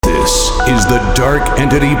is the Dark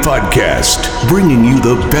Entity Podcast, bringing you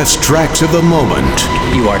the best tracks of the moment.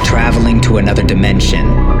 You are traveling to another dimension,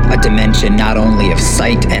 a dimension not only of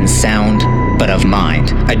sight and sound, but of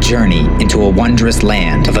mind, a journey into a wondrous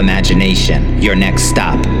land of imagination. Your next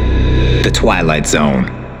stop, the Twilight Zone.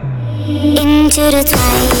 Into the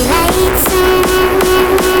Twilight Zone.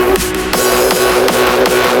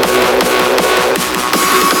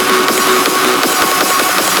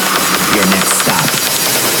 Your next stop,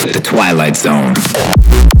 the Twilight Zone.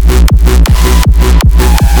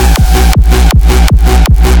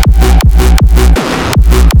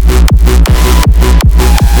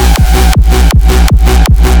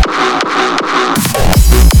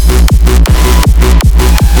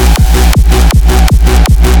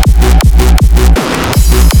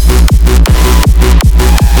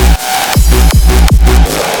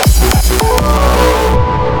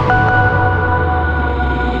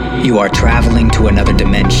 You are traveling to another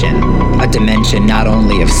dimension, a dimension not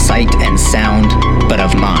only of sight and sound, but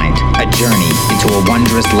of mind, a journey into a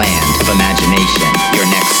wondrous land of imagination. Your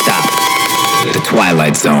next stop, the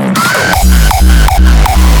Twilight Zone.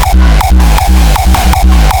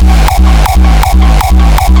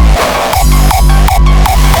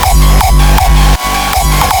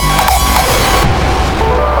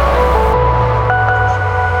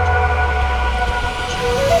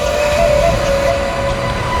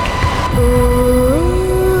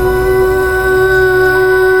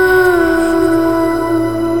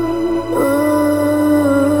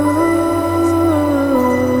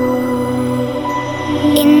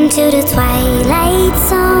 Into the Twilight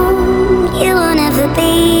Zone, you will never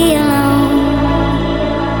be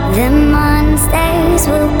alone. The monsters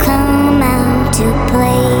will come out to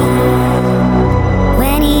play.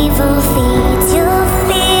 When evil feeds your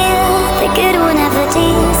fear, the good will never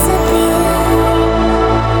disappear.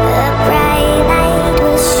 A bright light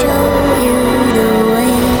will show you the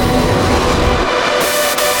way.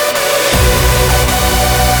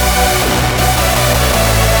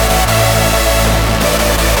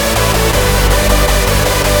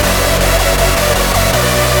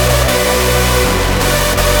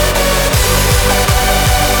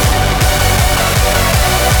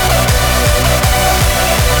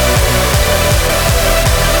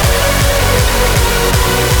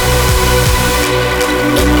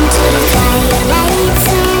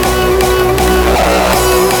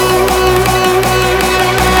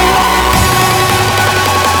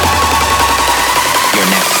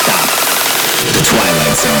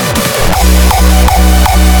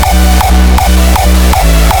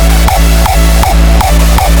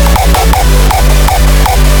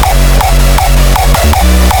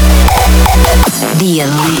 The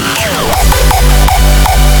Elite.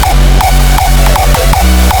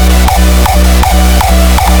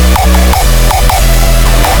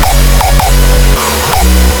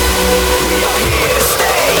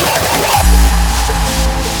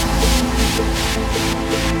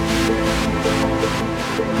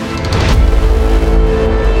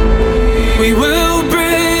 We will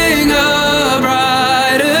bring a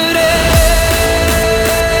brighter day.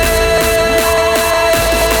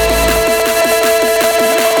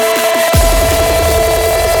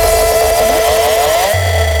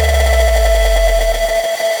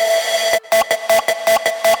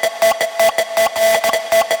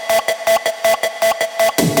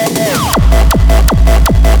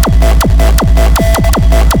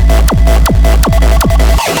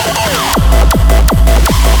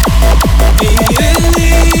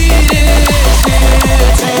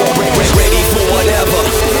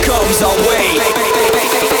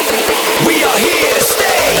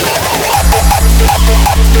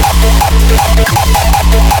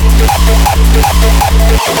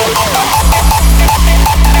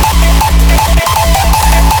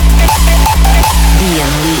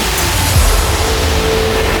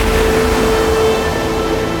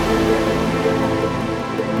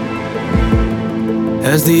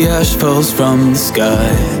 As the ash falls from the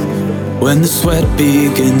sky, when the sweat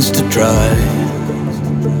begins to dry,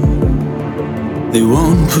 they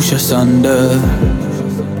won't push us under.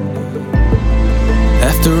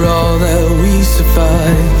 After all that we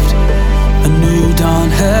survived, a new dawn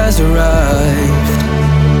has arrived.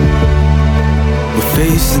 We're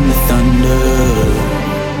facing the thunder.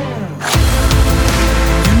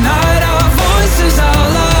 Unite our voices out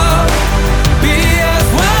loud, be as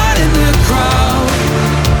one in the crowd.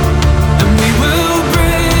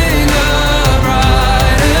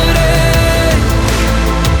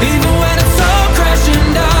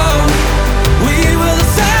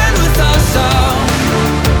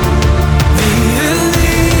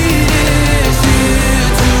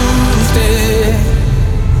 Yeah.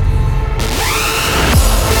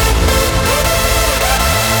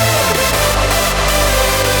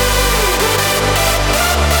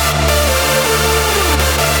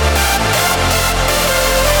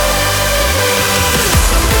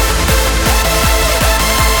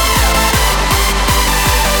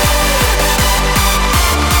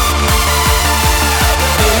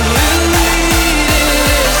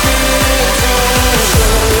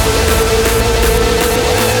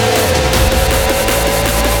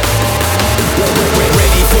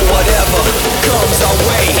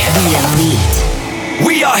 The Elite.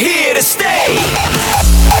 We are here to stay.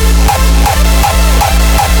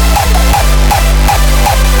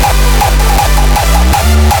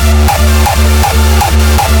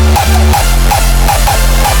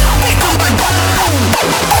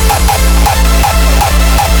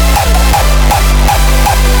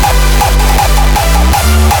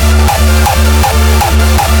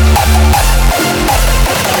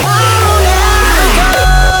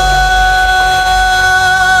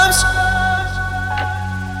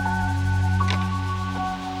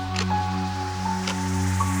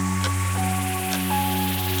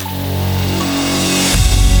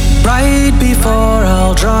 Right before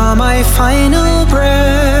I'll draw my final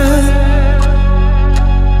breath,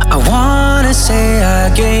 I wanna say I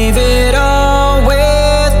gave it all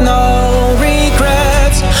with no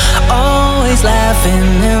regrets. Always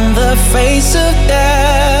laughing in the face of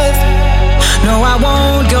death. No, I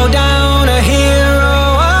won't go down a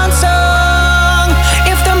hero unsung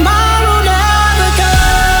if tomorrow never comes.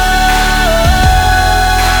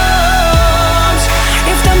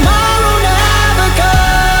 If tomorrow never comes,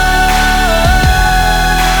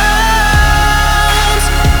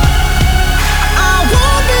 I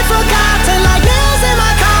won't be forgotten like nails in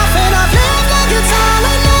my coffin. I've lived like it's all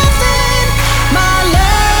or nothing. My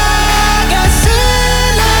legacy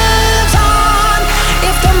lives on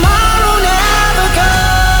if tomorrow never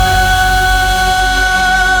comes.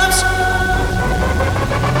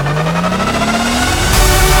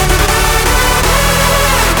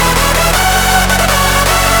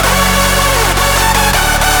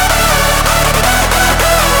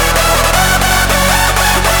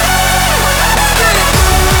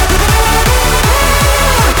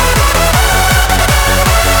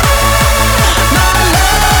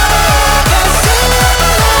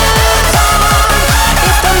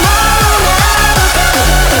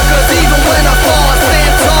 Cause even when I fall, I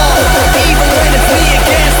stand tall. Even when it's me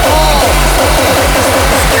against all.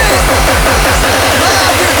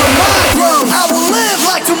 Live is the mind drum. I will live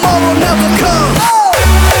like tomorrow never comes.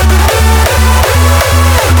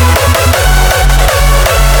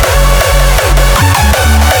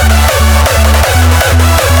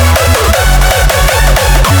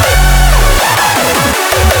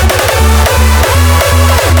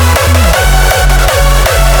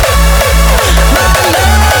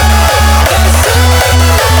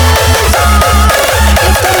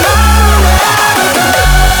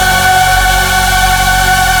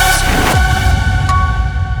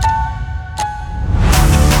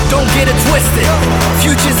 Don't get it twisted,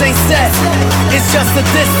 futures ain't set. It's just a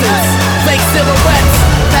distance, fake silhouettes.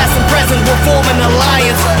 Past and present, we're forming an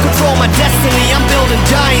alliance. Control my destiny, I'm building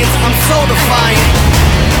giants. I'm so defiant.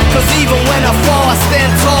 Cause even when I fall, I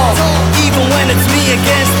stand tall. Even when it's me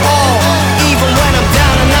against all. Even when I'm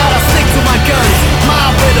down and out, I stick to my guns. My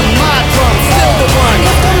rhythm, my drum, still the one.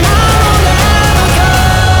 If tomorrow never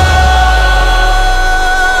comes.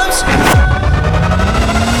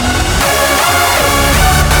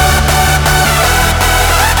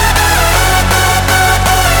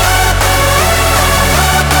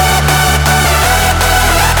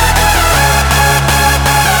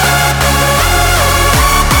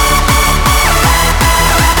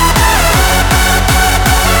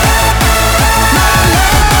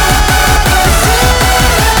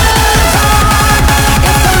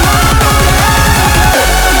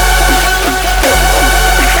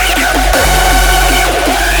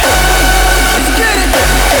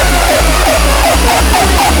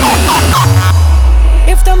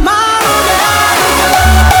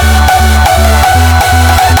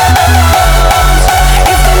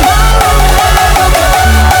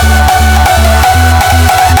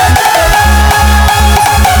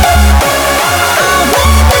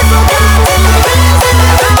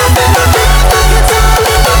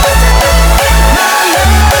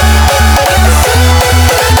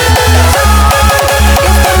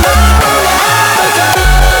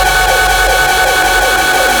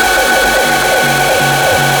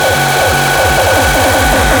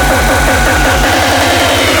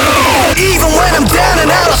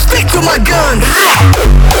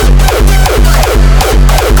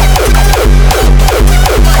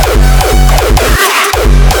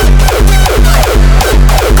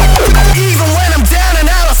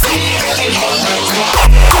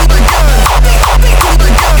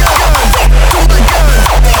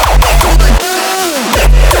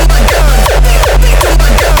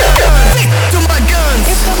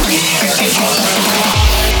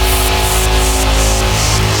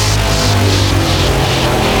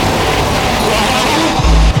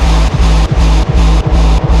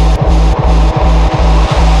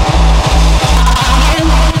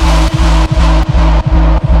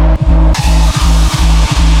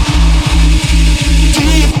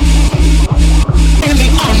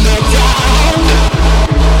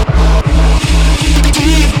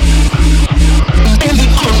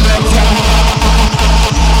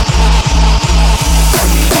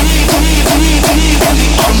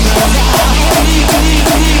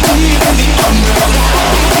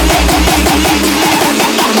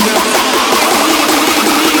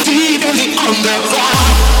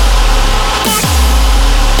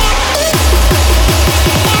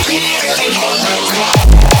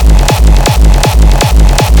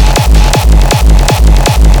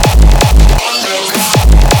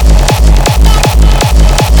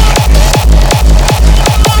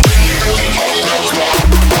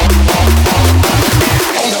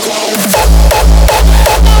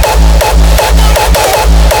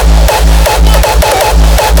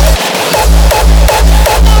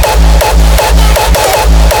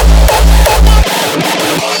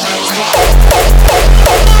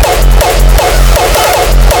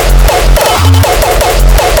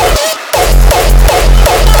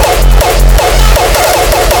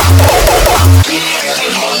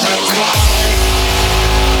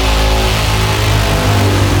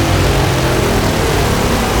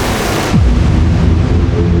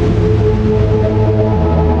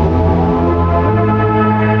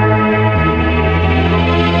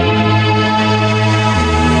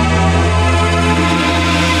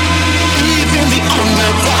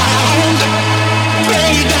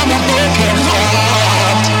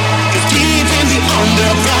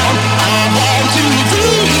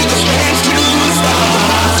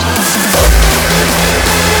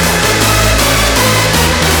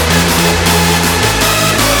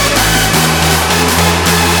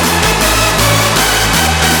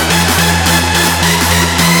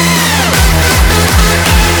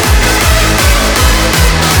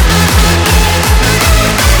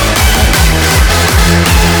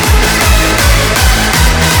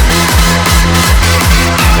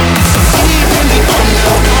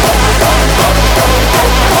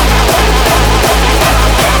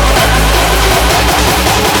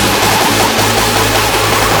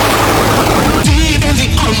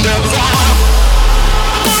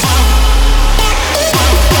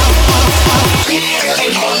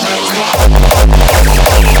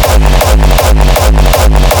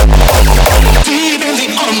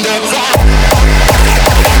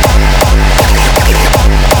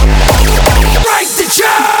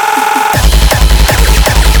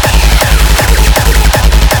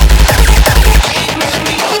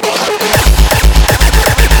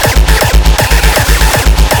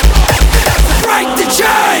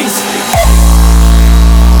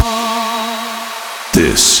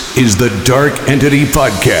 the Dark Entity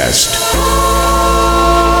Podcast.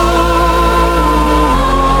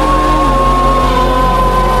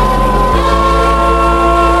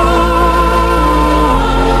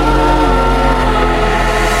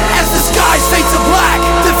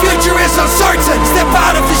 Uncertain, step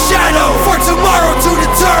out of the shadow for tomorrow to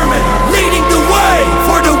determine, leading the way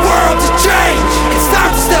for the world to change. It's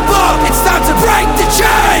time to step up, it's time to break the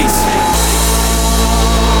chains.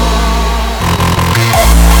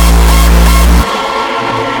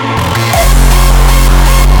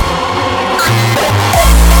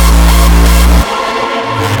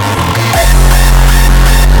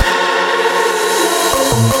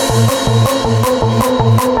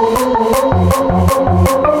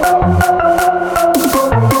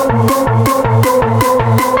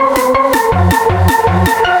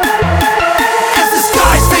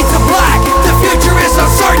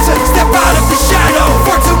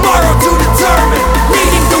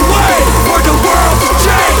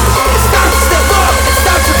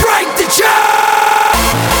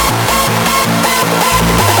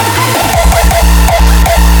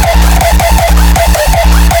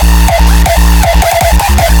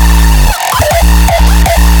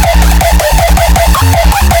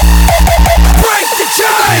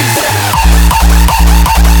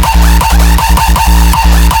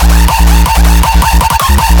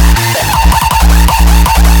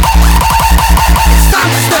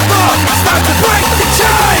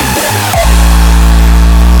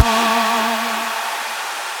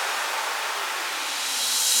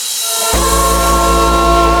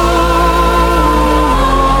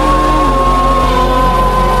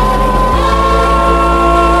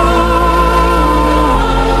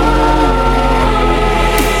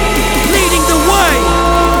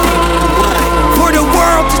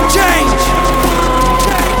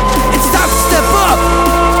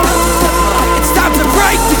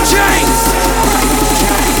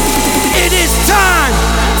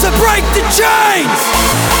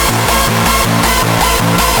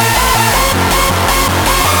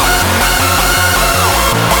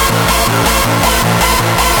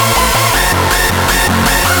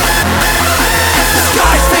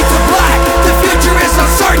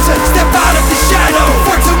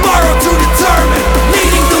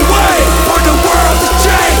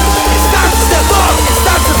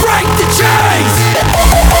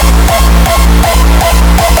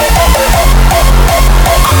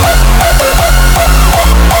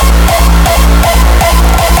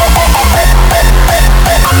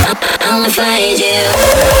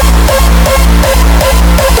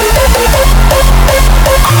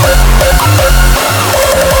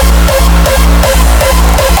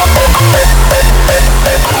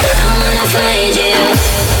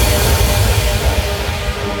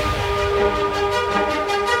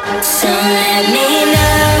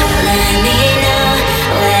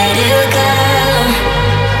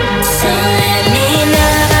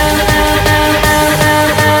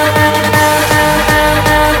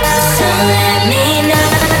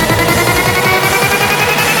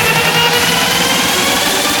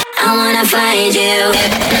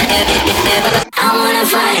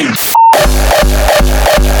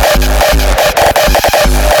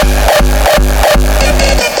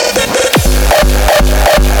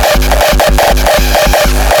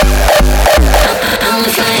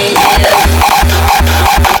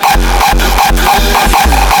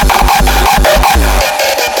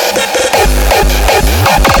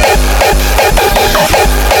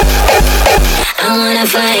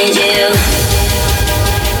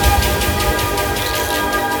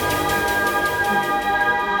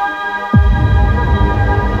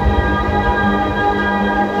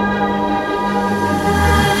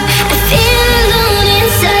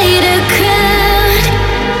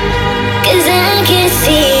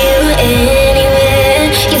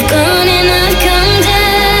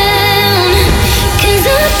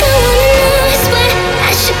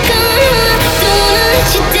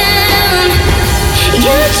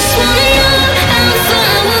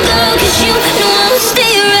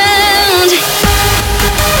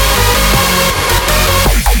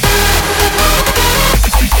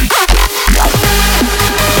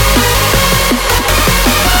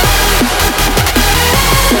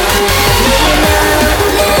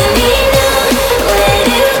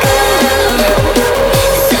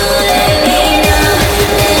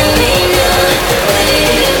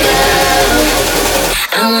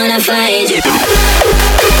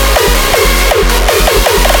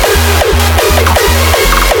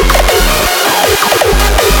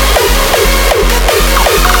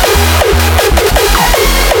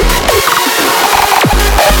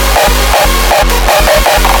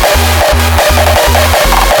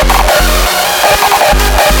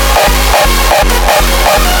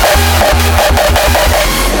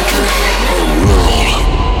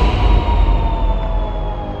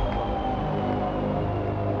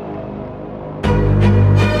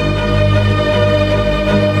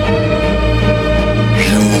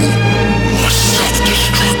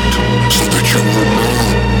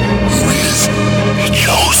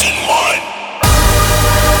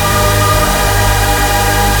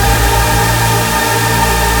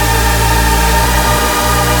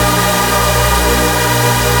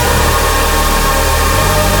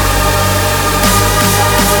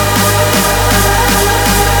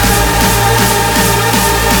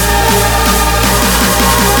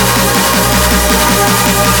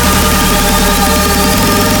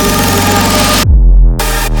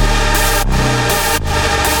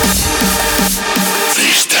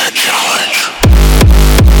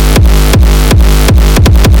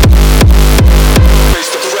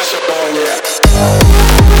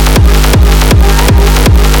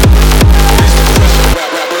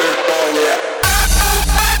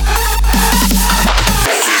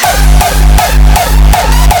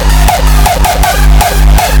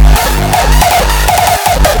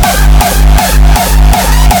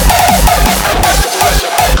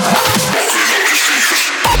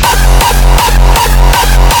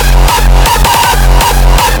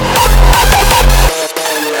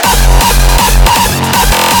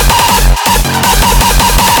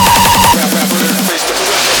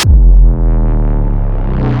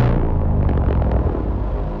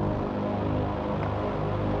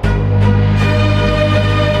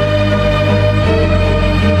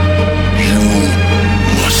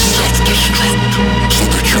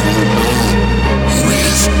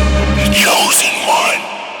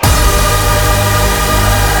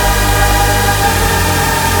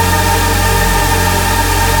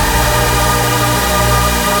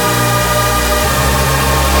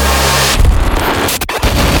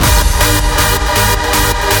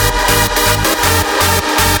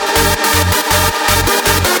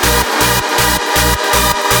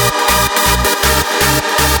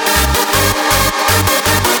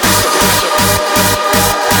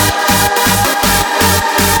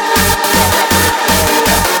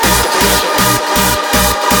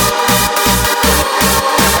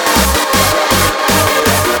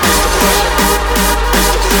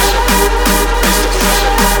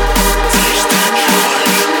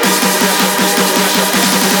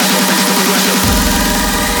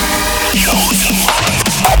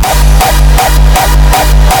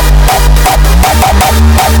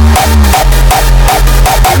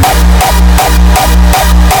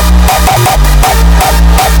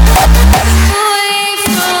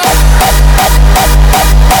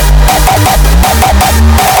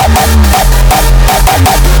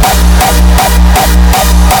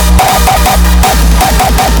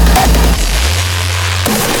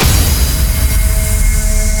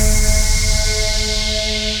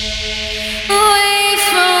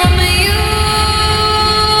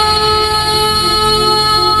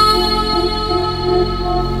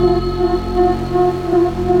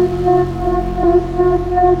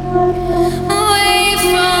 away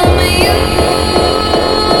from you.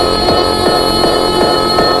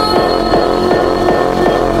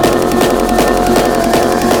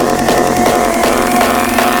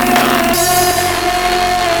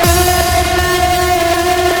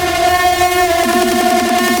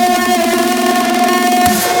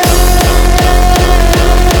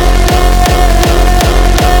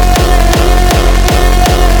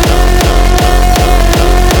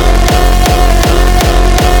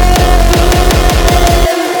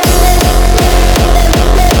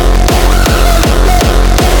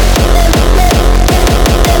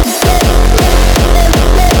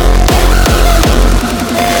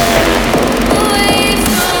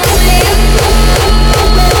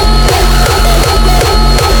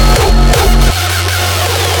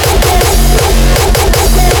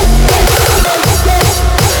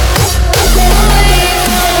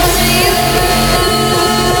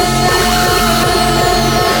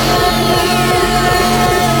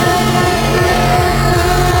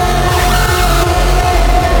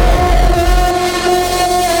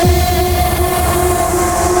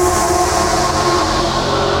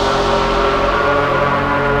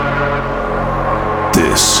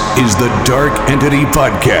 Is the Dark Entity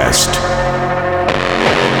Podcast.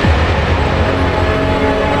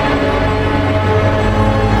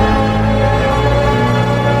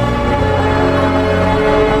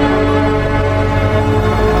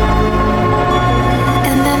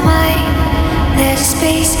 In my mind, there's a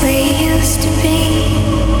space where you used to be.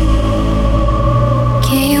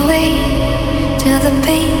 Can you wait till the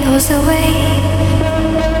pain goes away?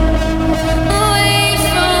 Away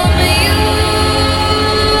from you.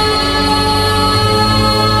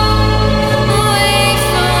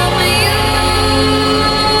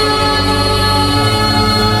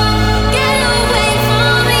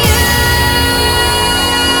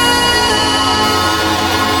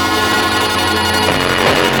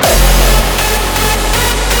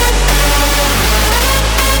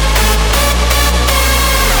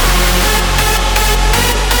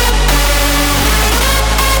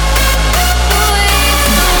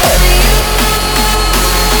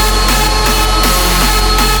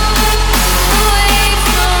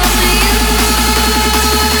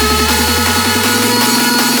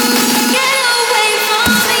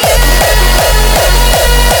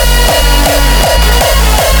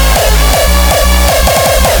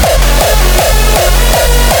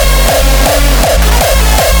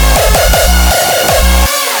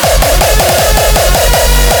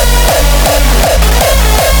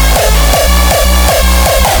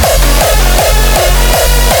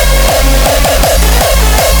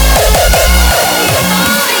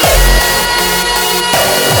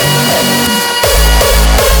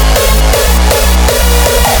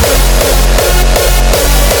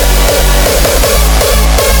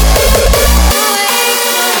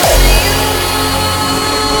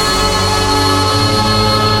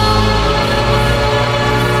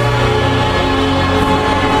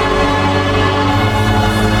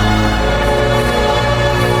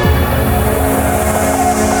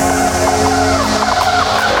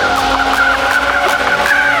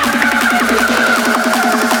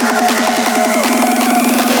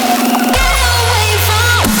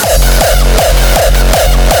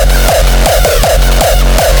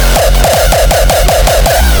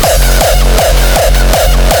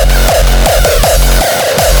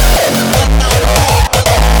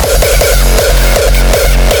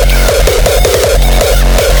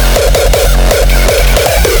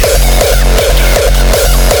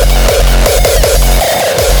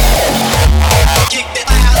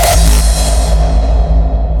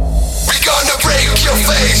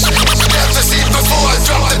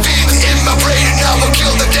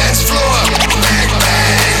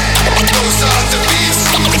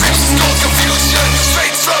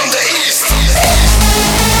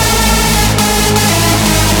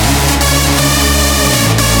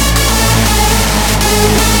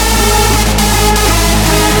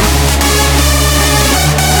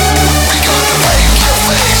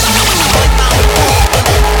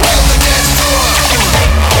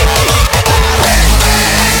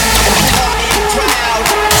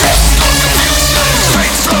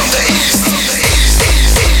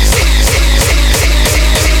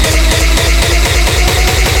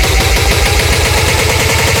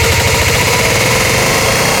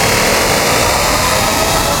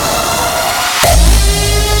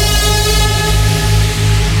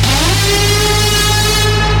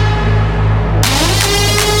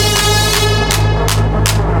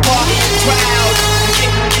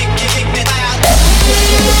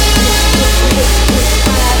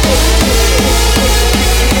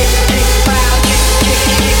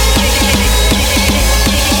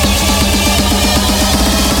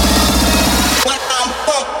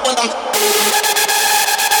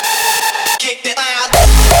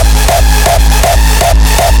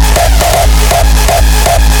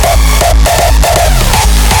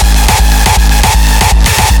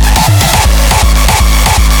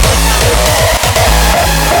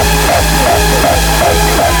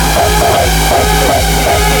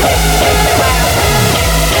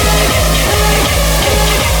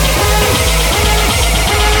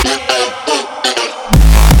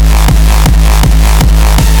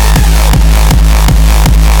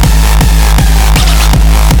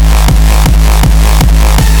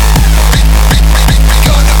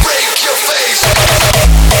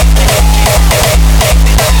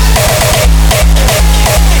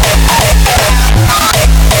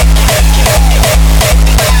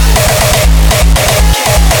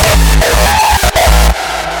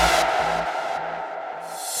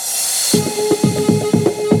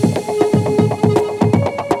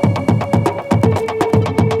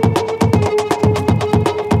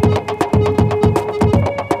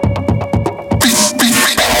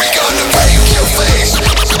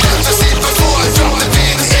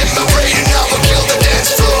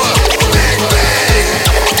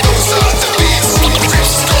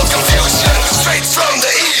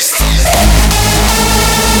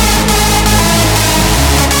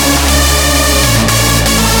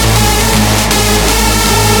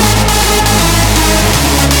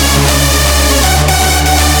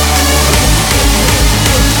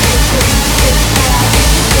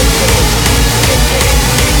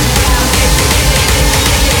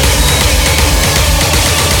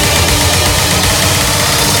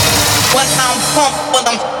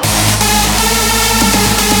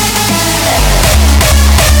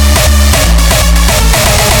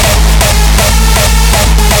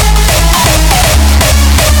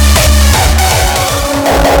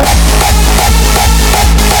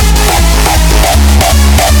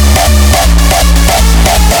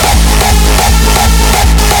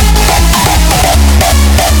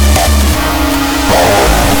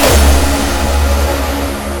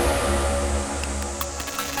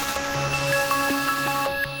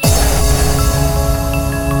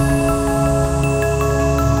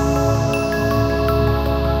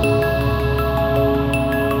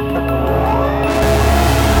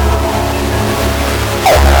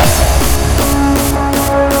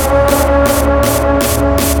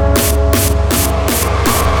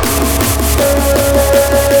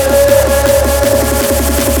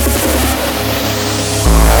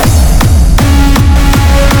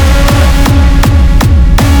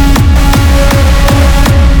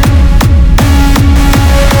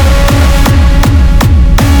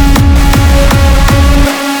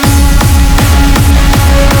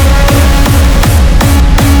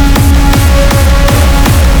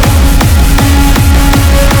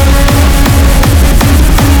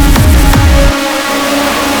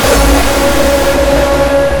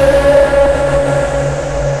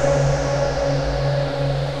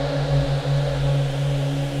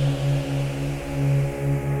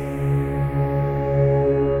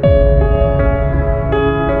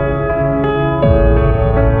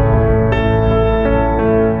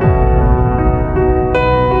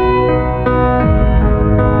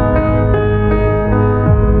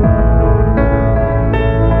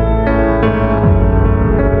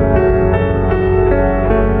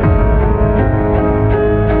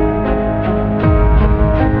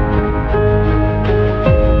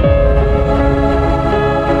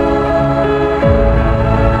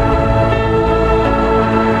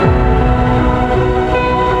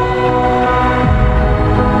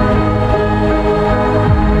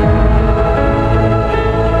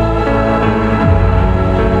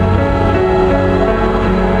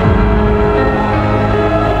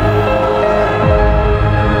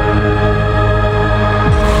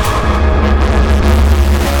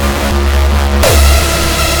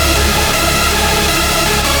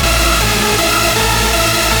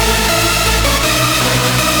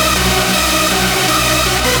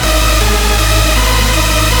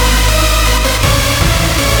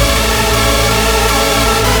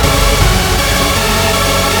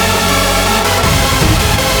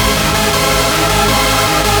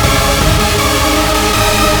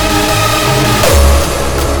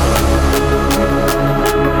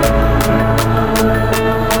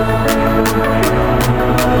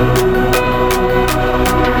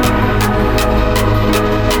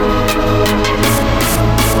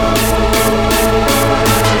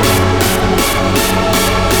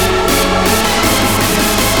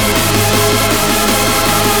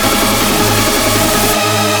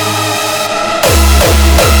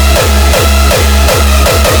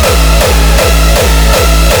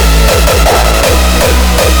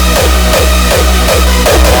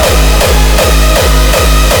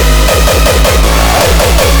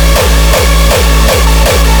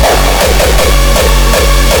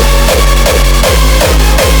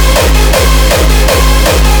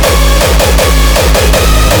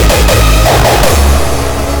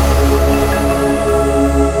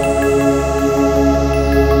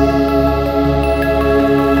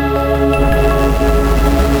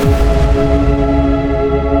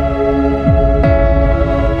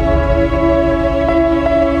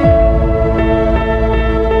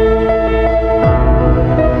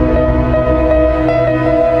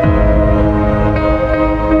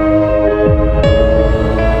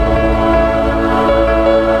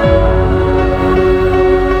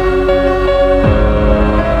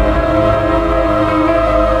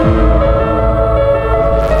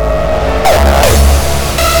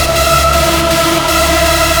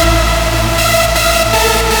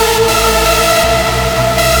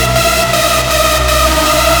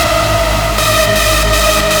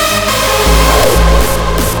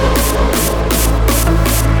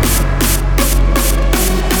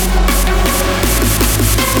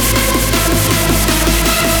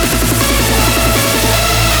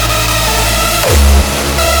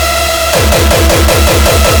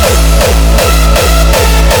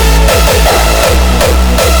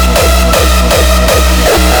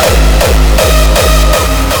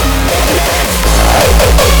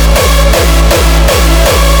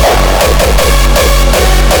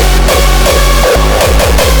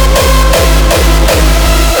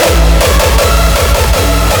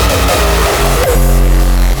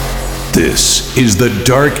 is the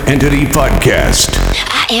Dark Entity Podcast.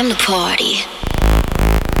 I am the party.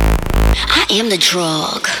 I am the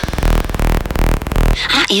drug.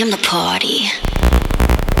 I am the party.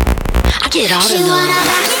 I get all the love.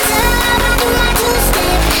 Back it up, do my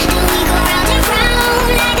two-step. Then we go round and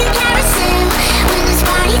round like a carousel. When it's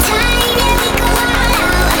party time, yeah, we go all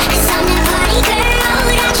out. 'Cause I'm that party girl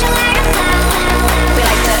that you heard about. We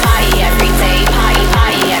like to party every day, party,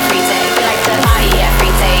 party every day. We like to party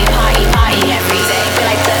every day, party, party every day. We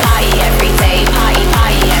like to party every day, party,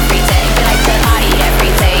 party every day. We like to party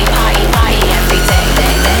every day, party, party every day.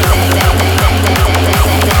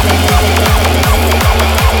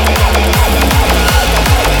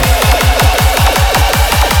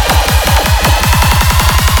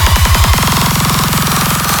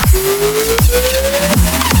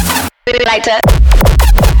 We like to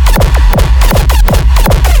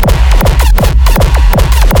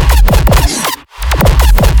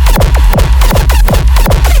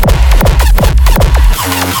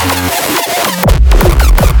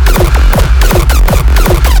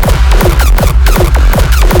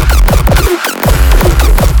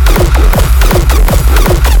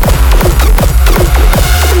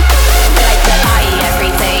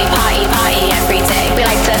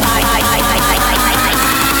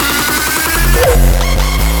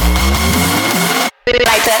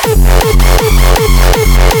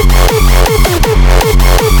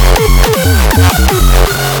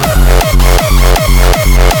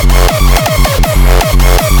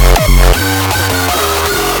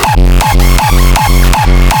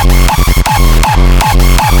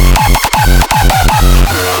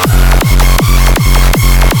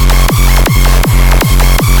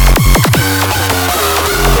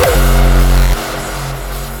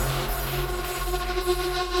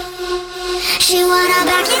She wanna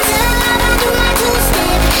back it up, do my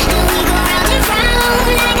two-step. Then we go round and round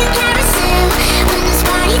like a carousel. When it's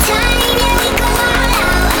party time, yeah, we go all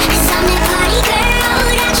out. 'Cause I'm that party girl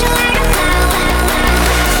that you heard about.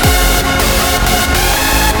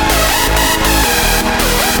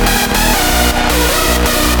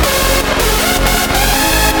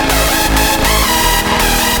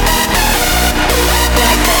 We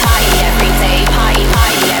like to party every day, party,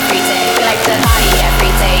 party every day. We like to party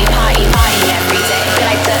every day, party, party every day. We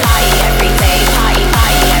like to party every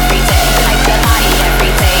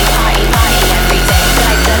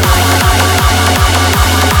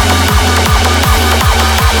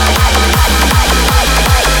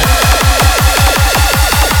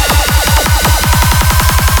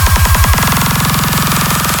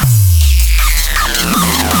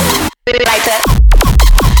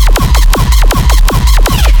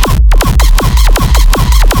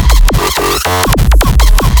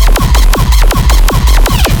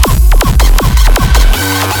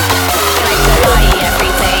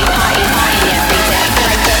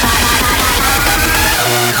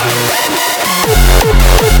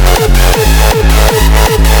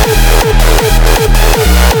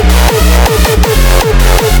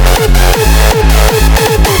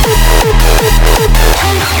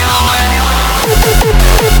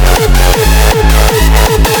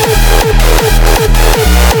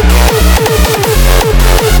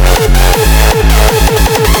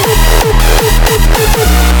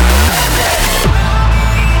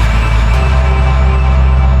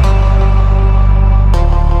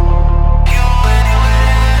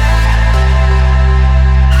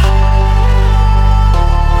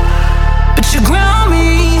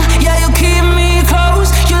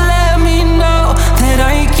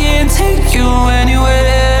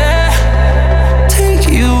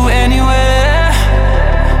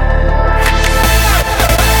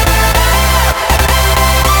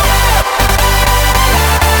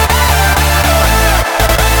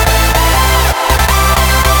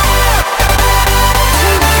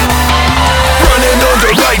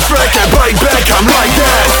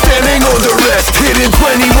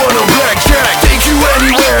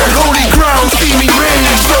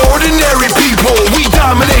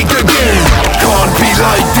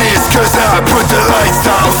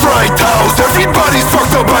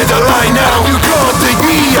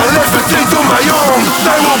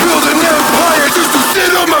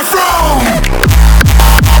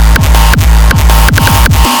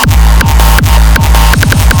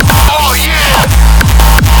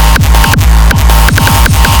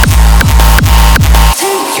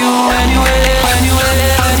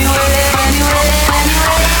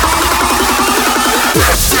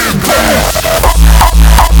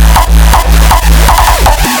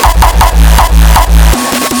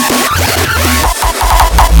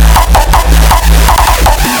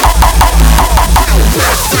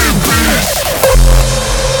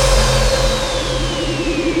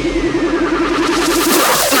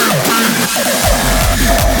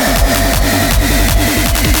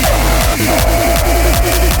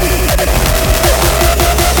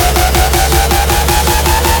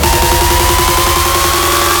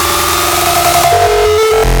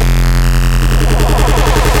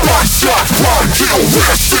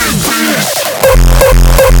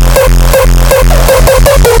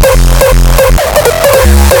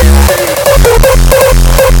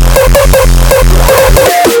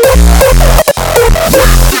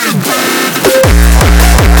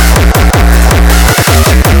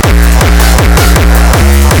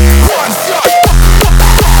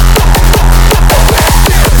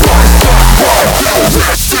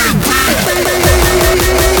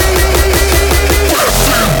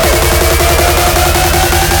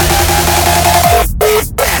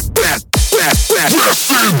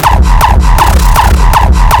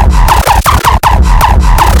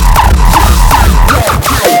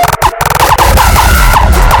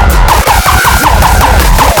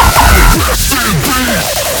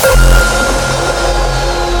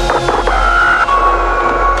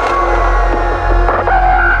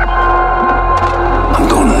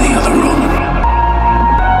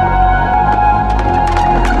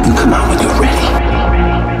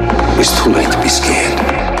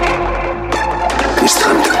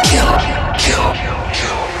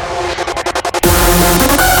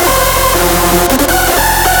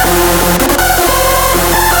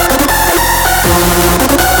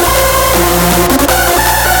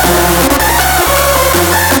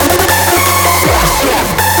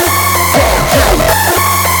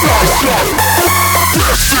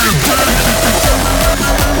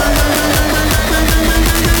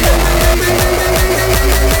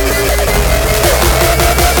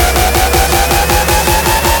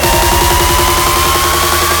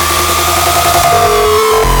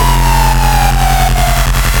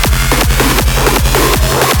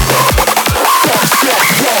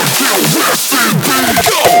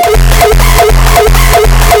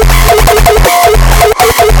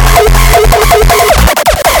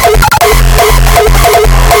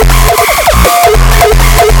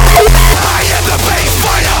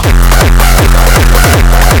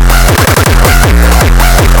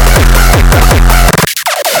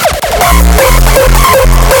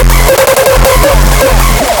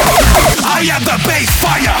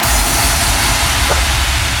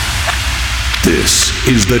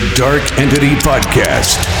is the Dark Entity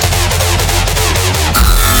Podcast.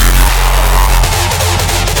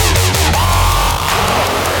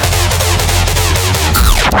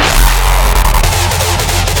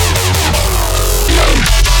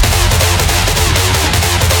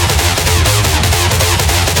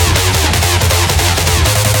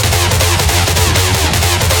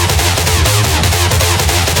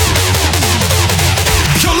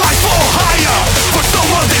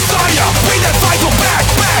 Desire, bring that vital back,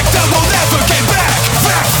 that will never get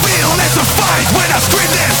back.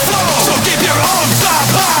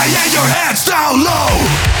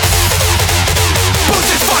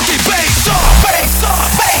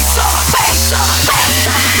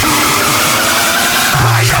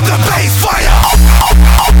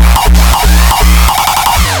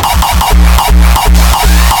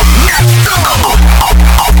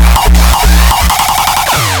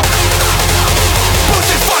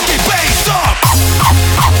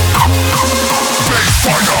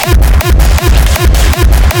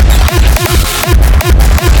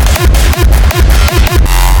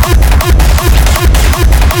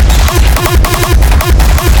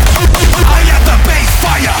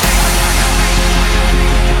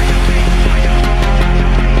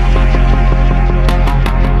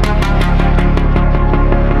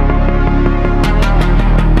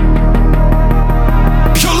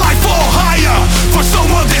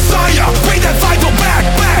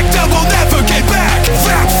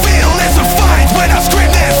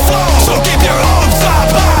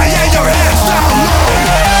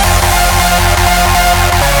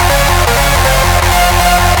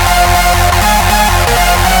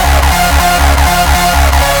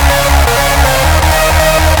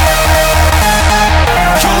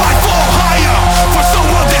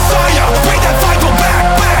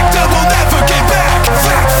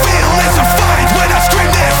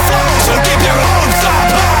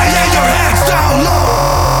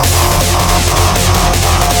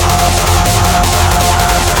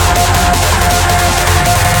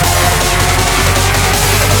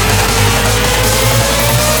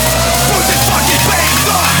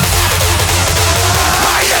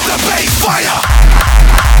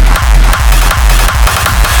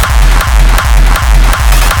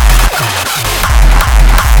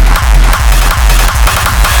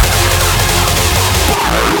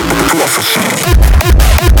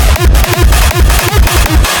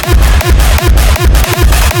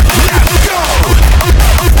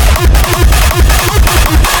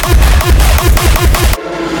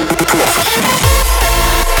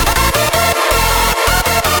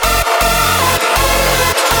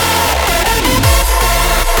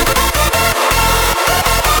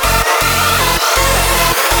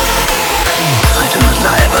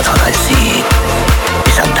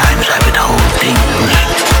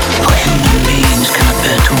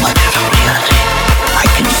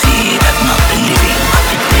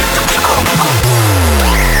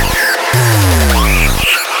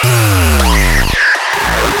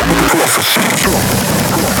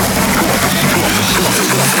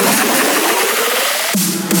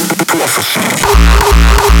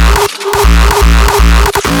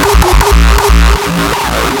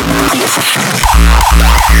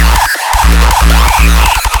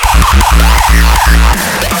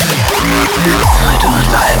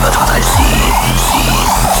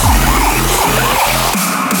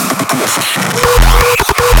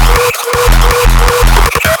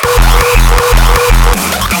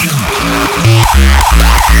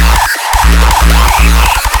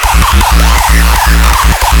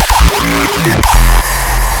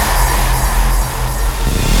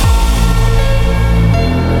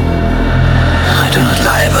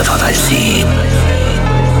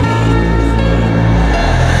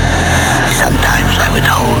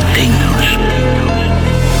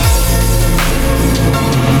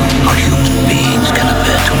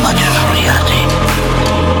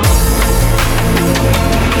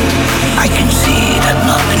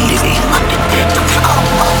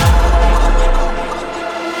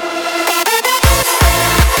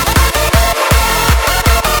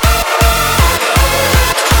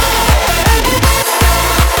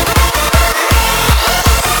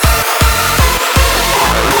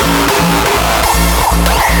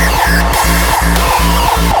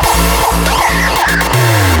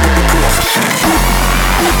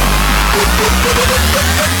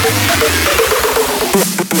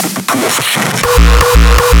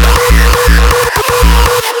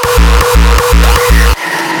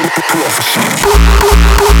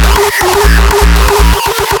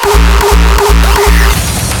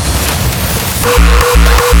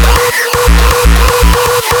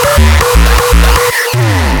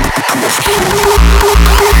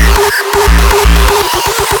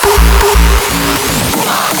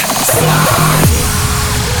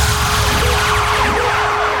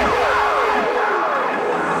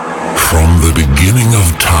 From the beginning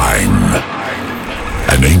of time,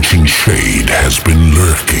 an ancient shade has been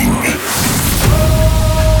lurking.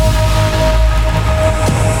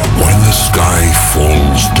 When the sky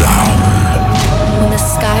falls down. When the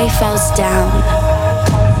sky falls down.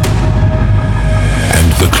 And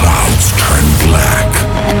the clouds turn black.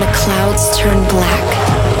 And the clouds turn black.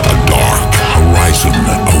 A dark horizon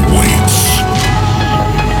awaits.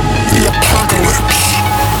 The apocalypse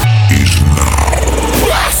is now.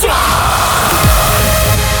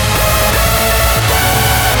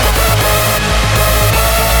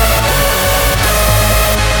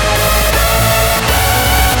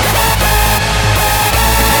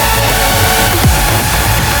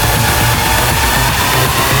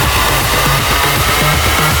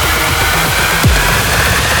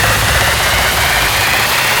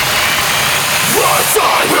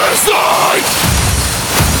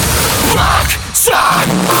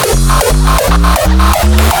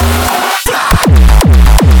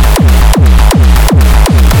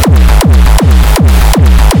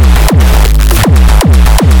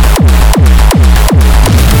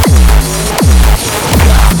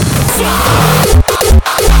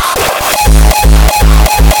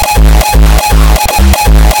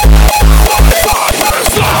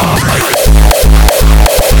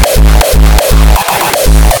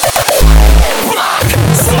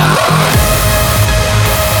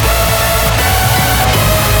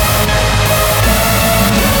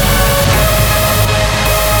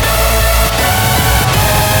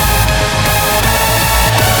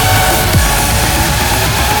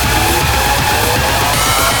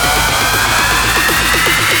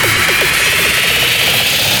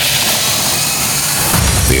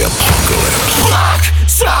 The apocalypse. Black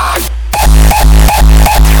Sun!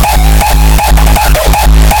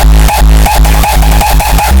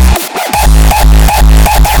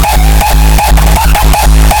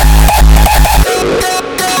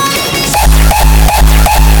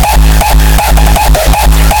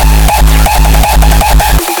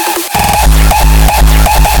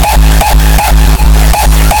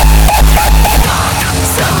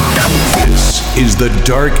 This is the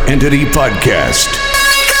Dark Entity Podcast.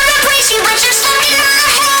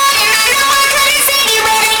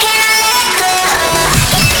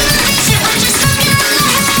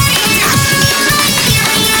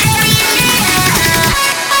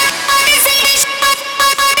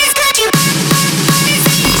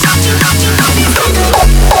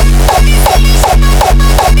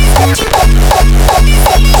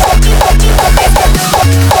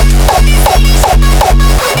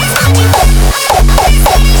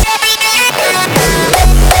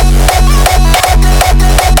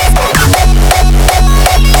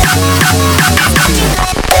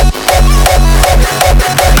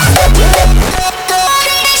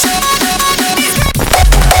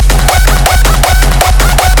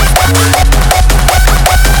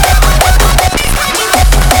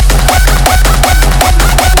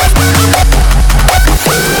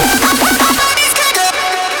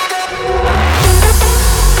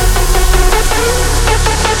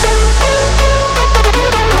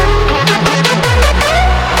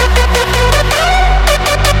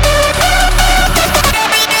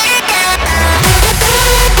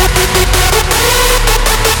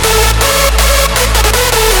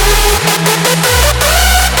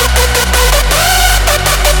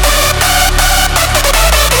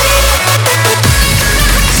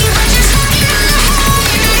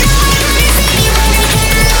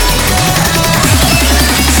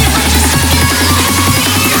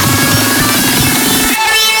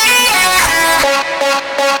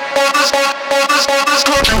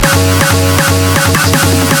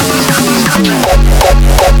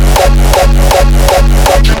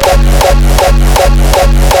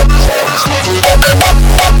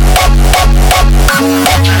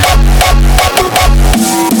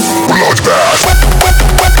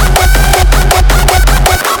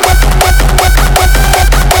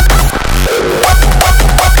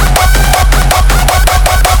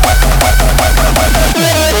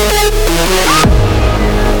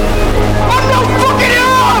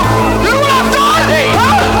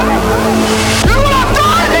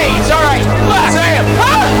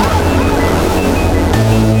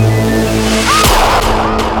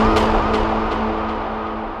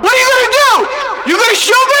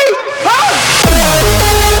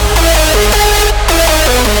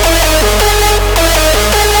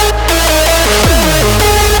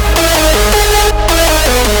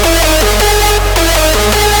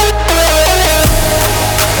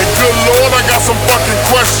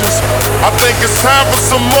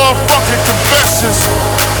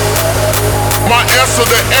 answer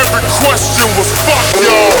to every question was fuck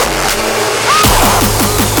y'all.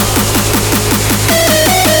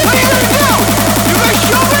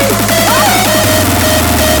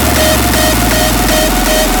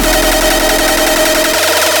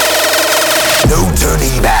 No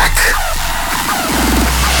turning back.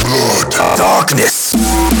 Blood. Darkness.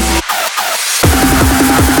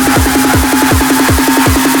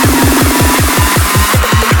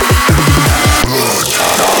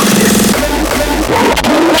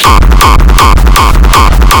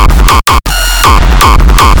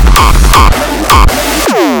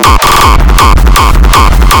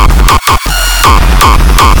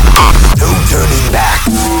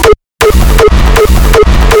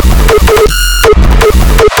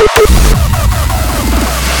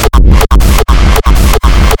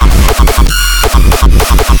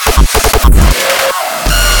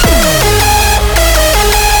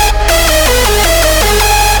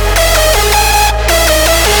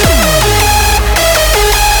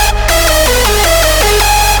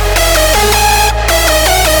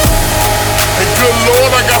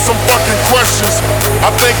 I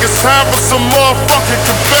think it's time for some motherfucking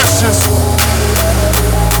confessions.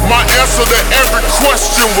 My answer to every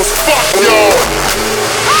question was fuck y'all.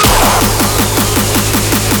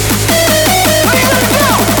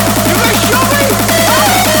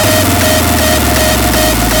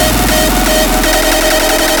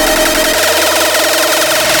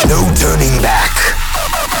 No turning back.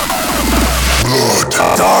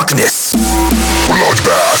 Blood. Darkness.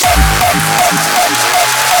 Bloodbath.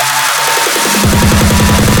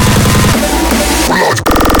 Blood.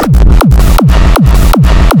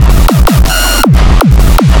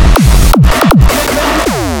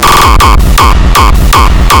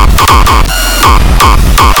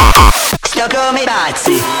 Sto come i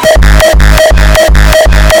pazzi.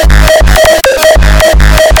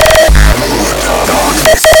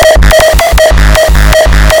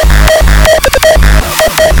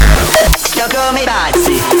 Sto come i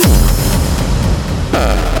pazzi.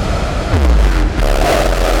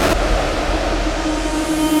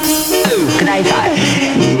 Cosa hai fatto?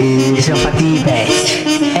 Mi sono fatti i pezzi.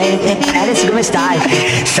 E adesso come stai?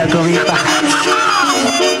 Sto come i pazzi.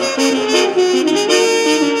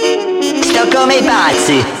 Sto come i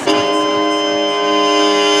pazzi.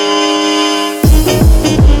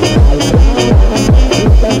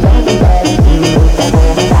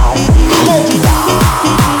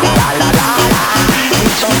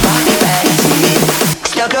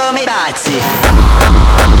 Sto come i pazzi.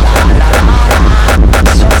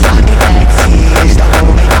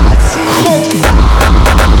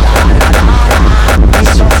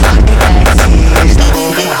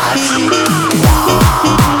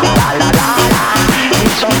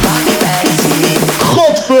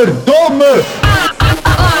 Godverdomme!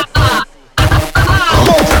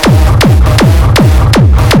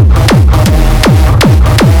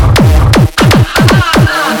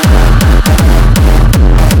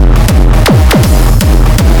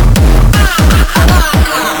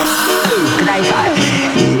 Dai fai,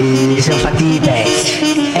 mi sono fatti i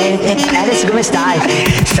pezzi. E adesso come stai?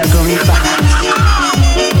 Sto come i pazzi.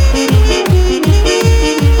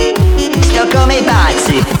 Sto come i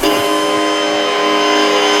pazzi.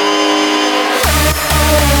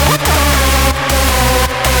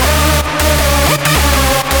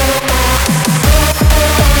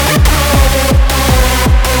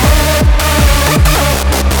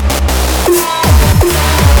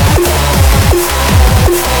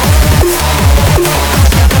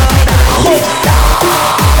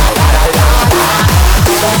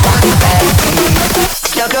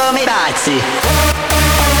 Sto come i pazzi.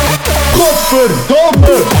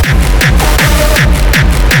 Godverdomme!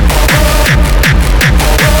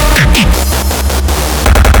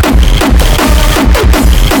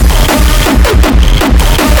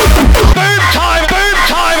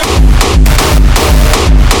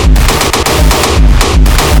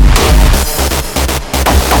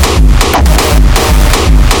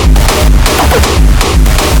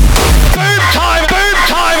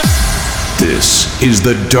 This is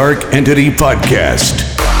the Dark Entity Podcast.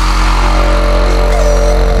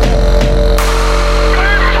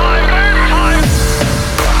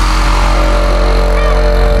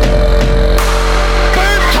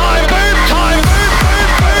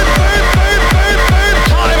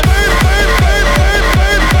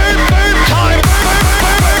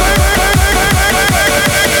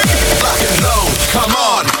 Come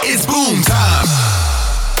on, it's boom time.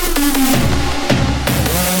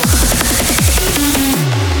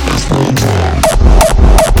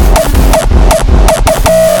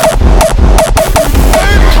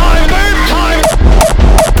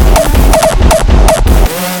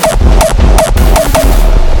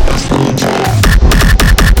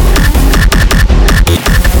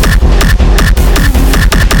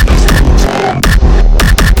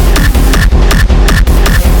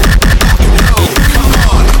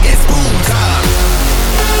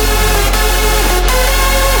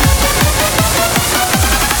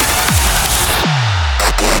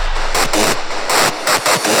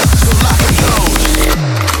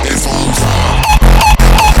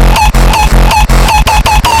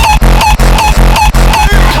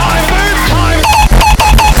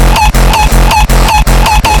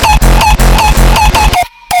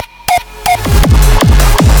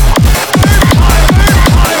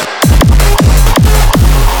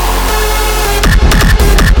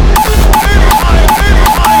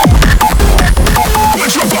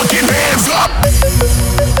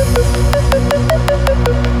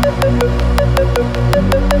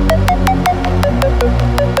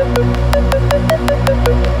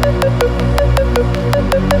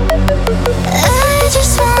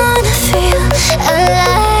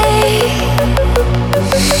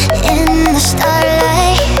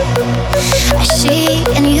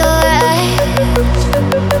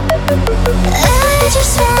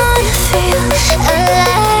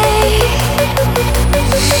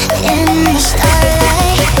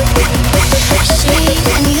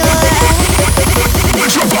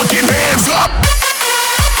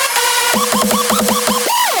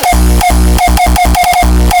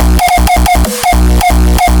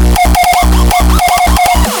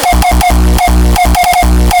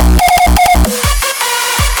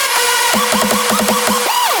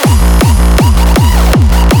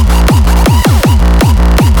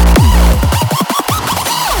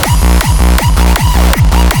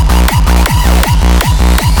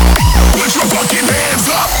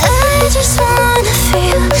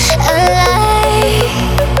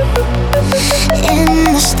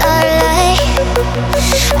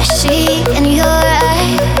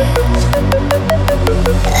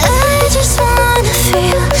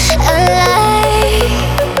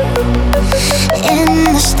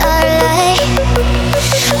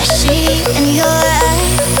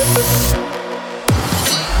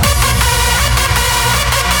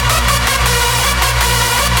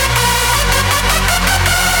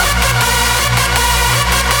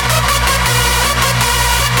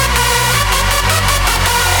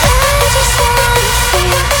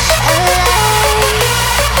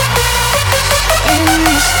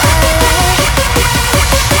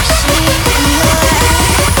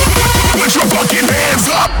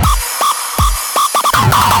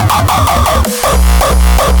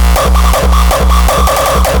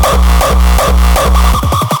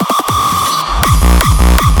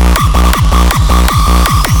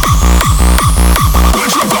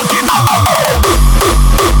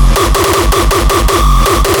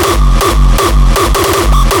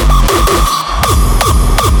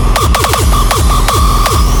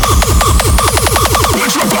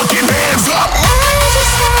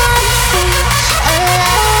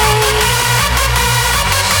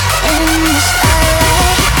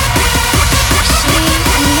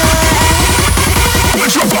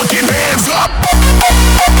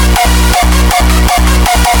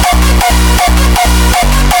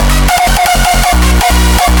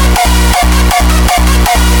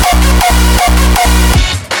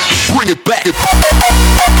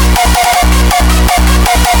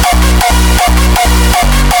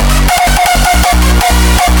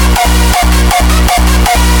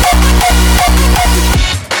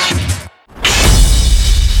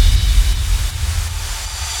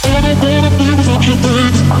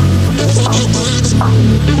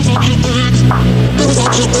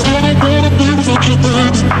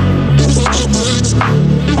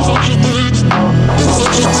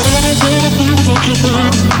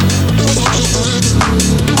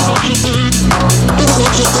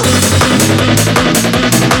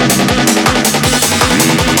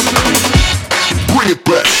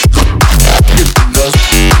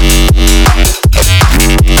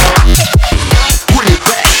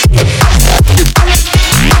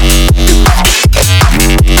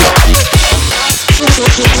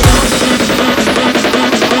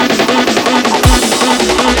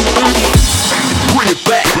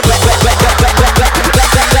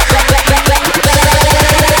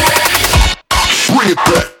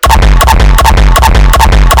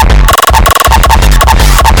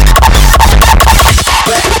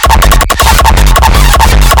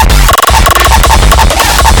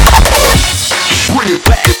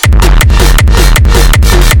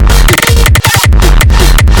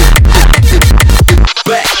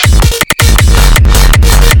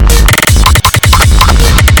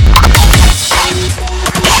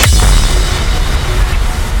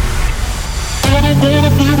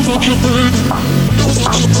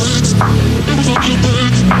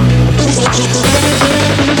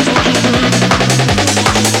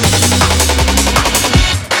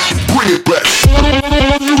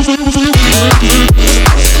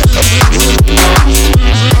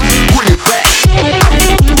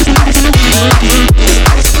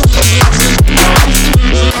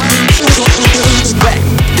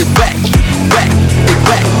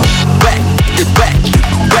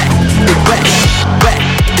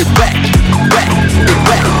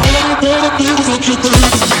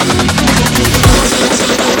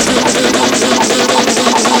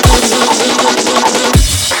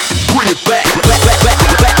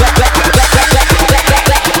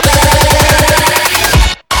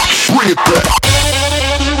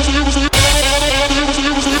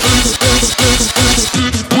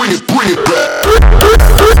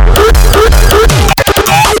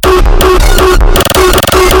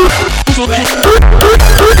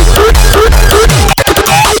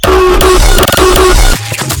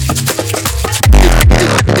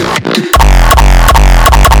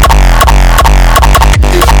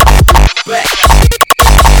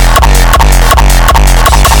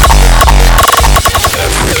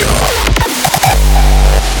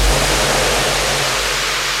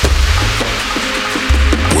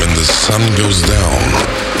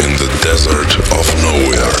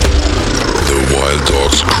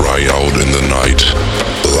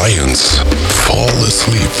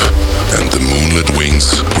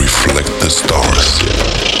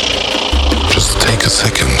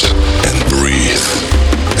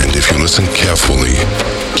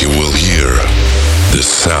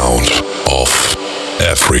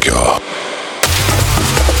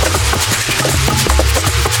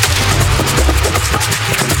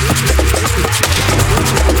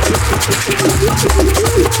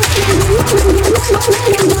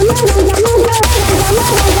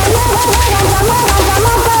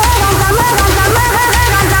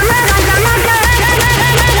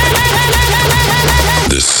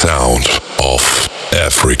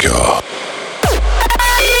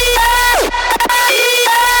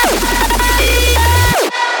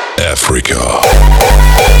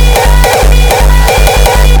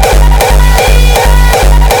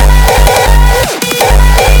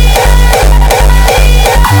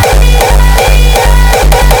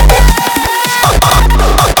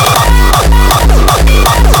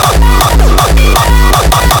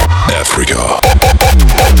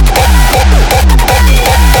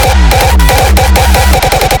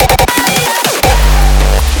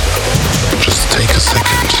 Just take a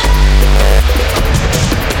second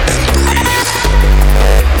and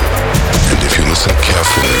breathe.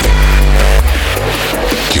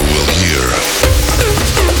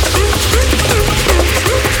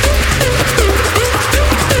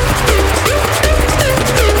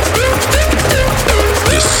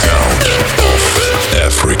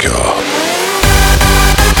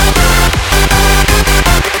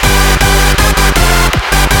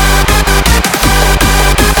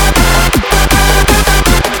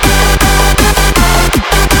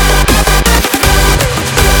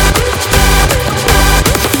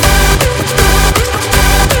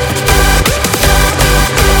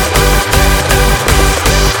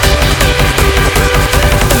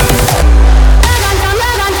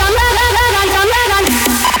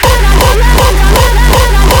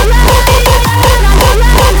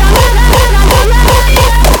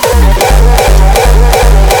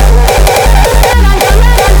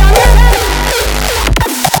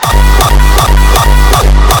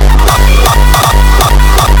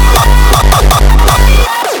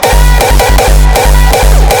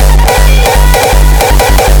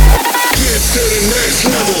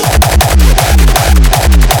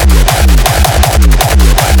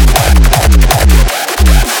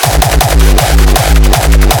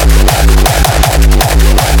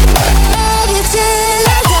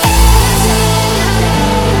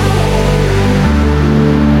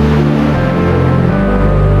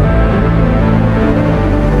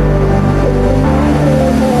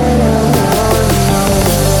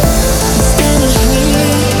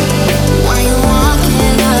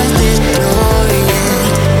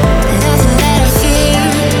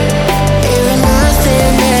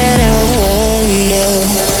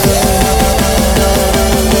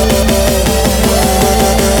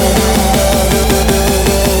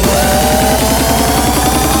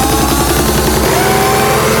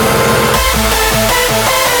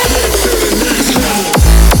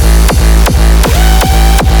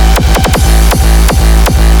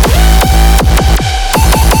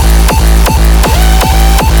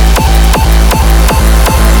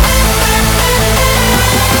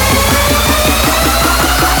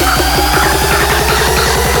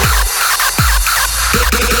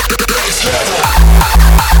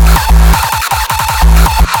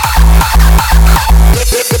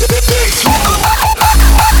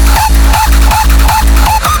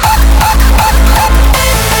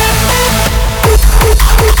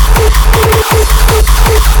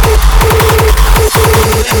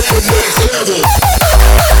 Promise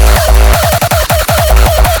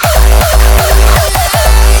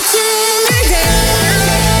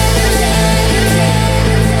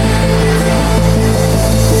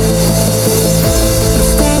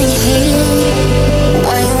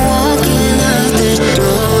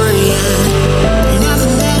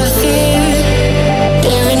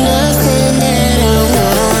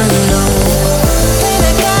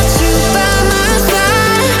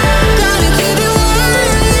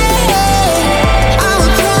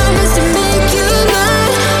to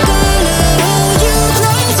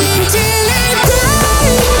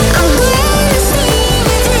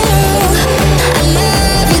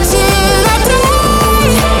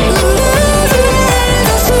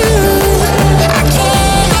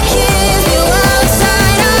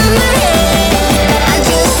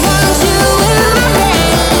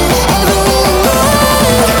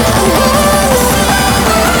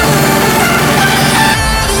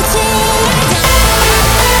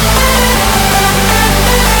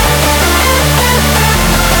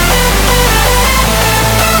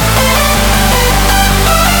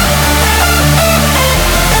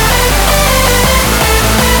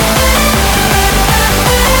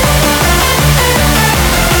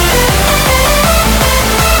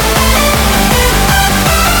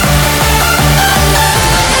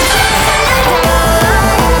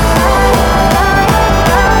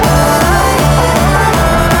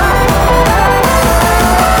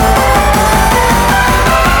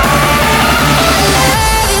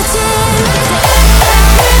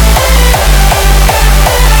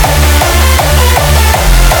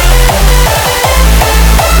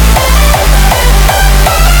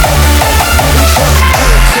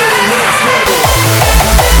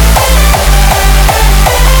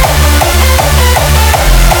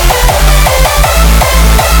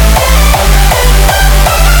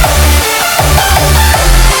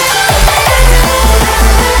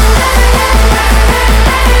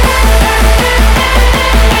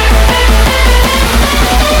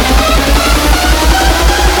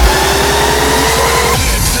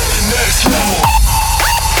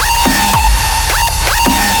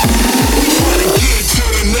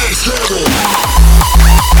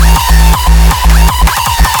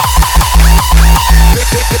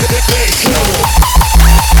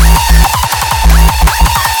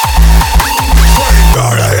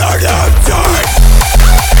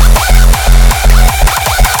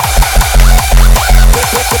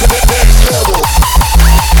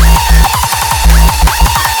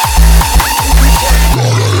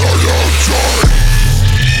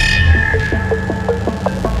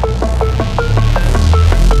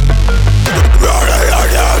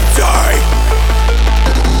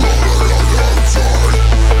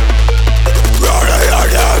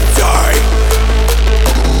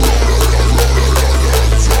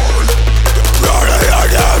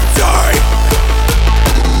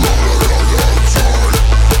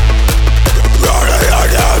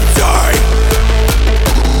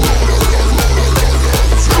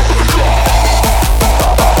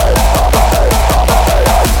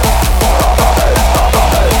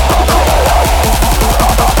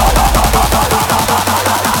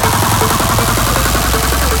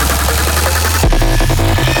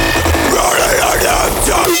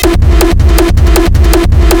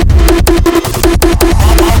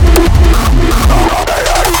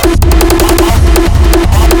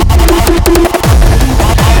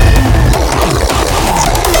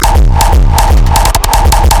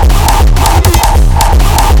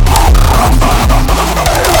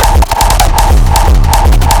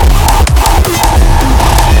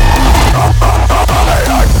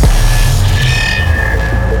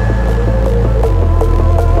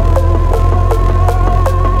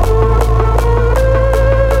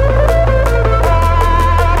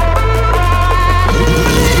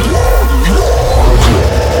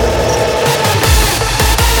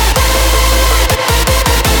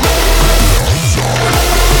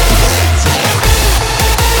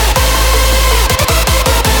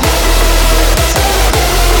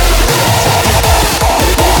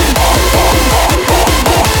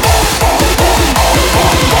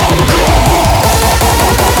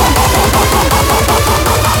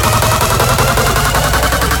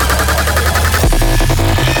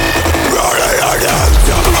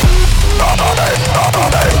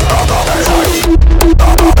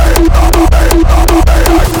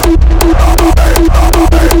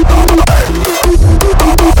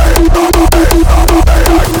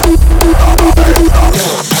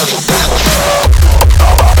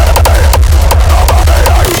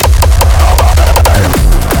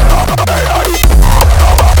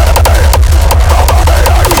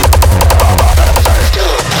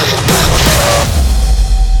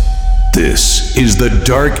This is the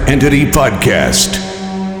Dark Entity Podcast.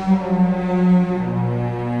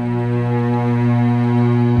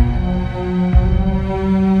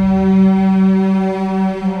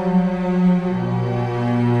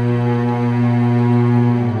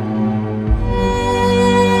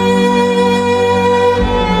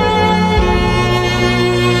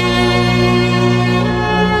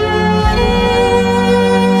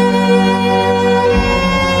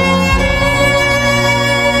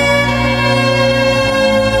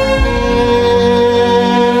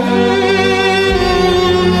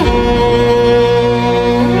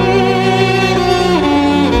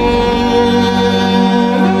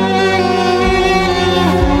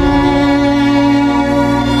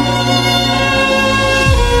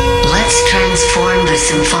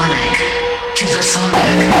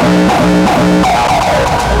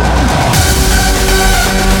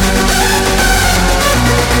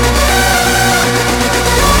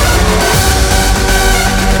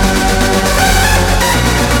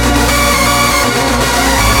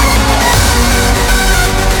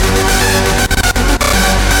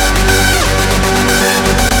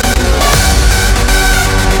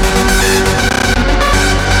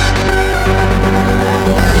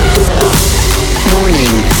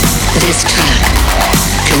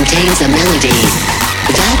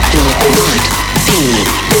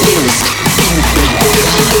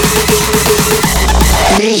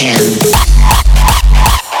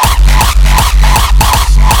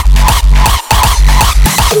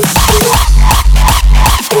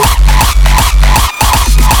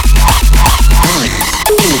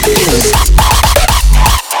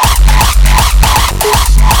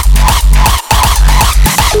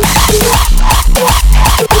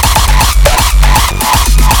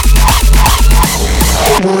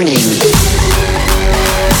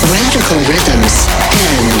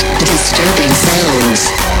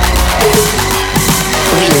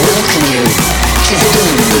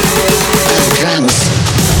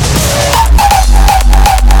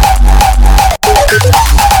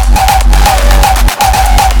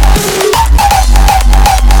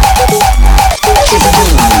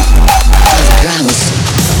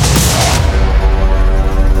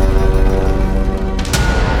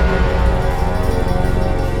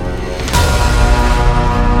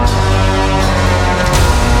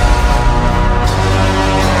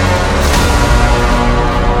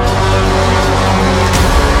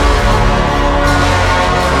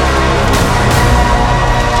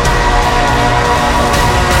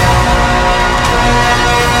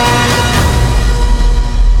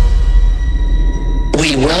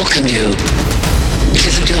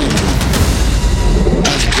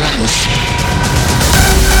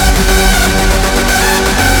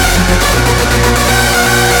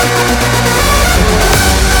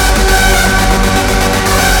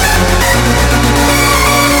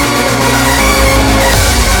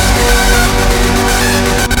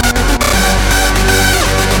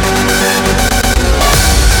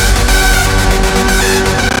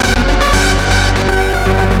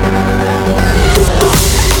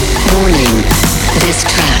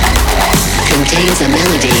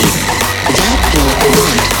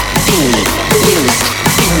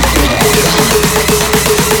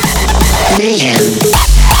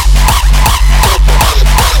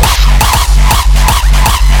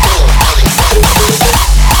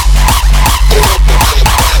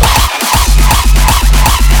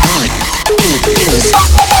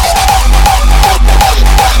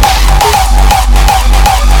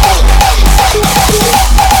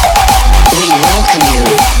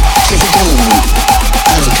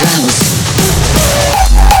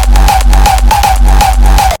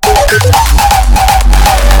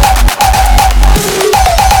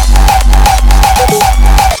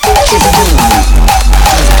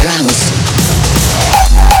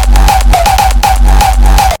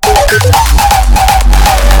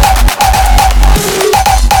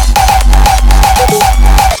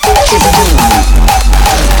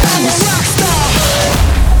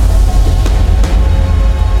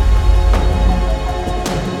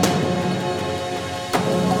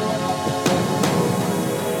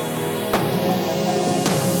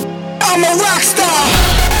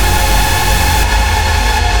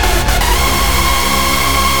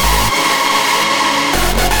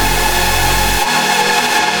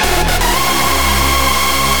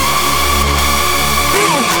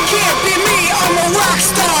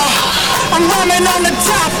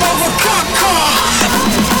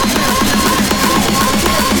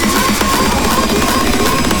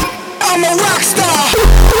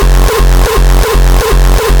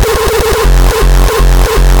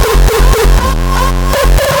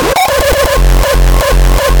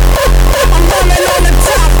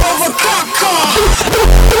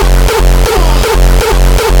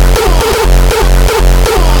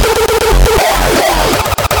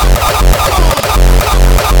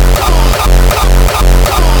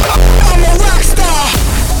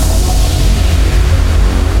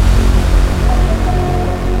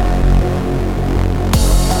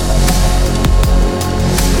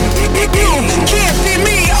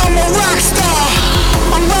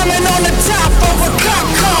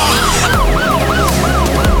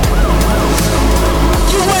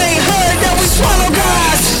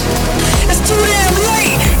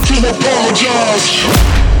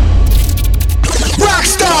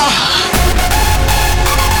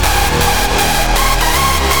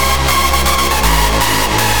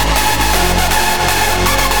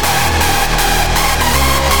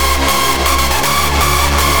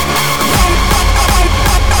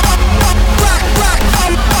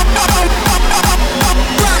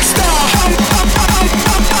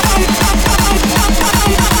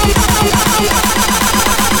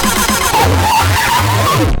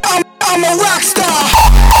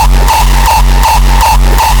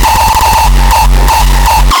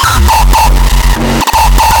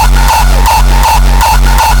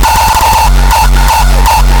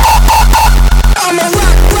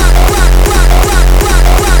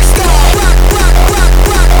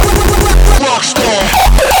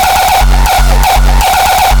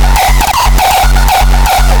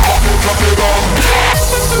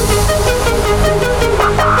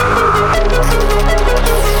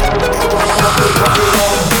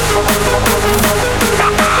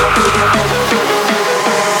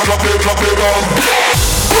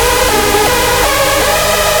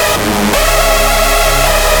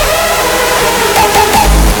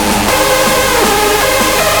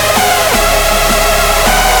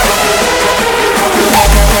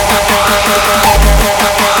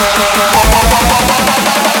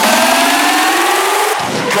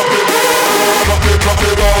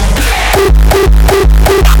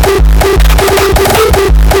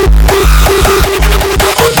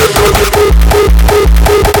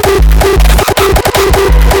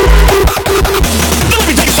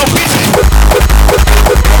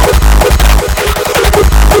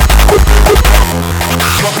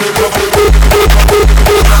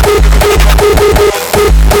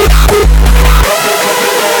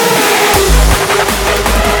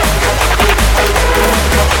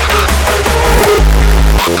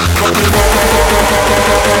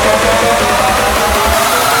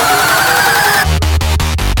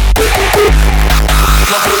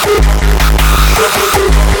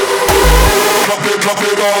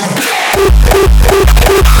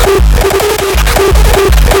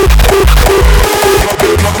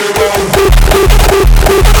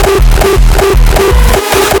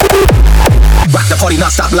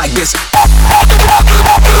 not stop like this.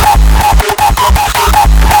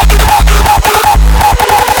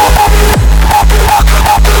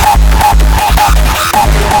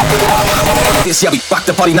 This, yeah, we rock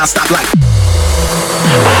the party, not stop like. I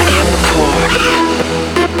am the party.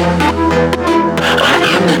 I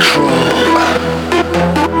am the troll.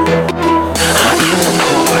 I am the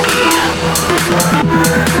party.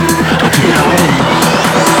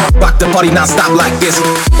 Rock the party, not stop like this.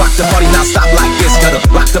 Rock the party, not stop like this. Gonna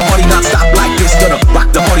rock the party, not stop like this. Gonna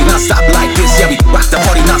rock the party, not stop like this. Yeah, we rock the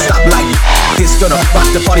party, not stop like this. Gonna rock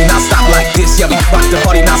the party, not stop like this. Yeah, we rock the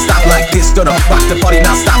party, not stop like this. Gonna rock the party,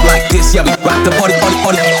 not stop like this. Yeah, we rock the party, party,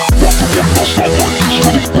 party.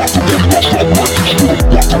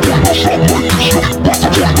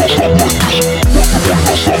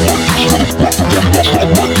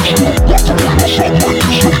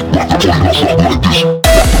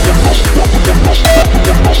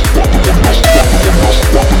 Rock the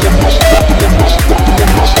party,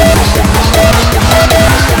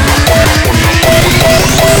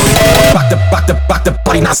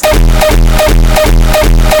 not stop.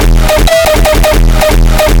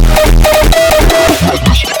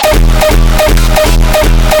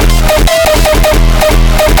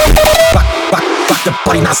 Rock the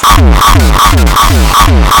party,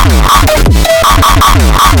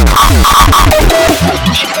 not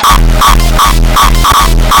stop.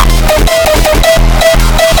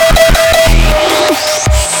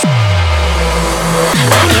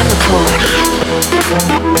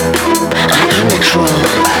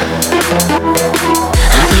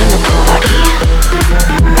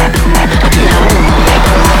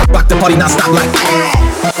 Rock the party, not stop like.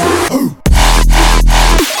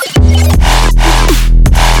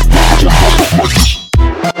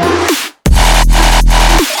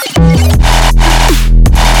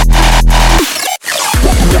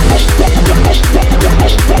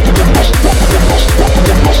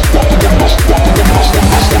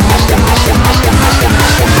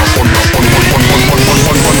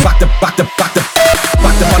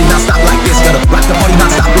 Rock the party, not stop like this. Gonna rock the party,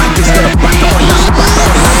 not stop like this. Gonna rock the party, not stop.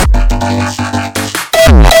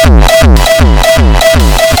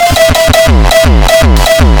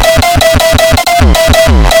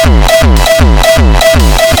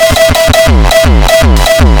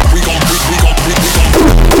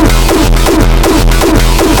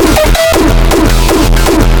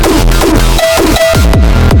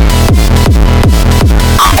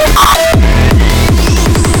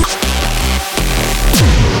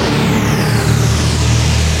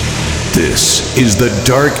 This is the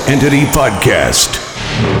Dark Entity Podcast.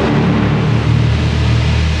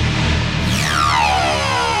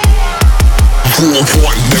 Rule 1,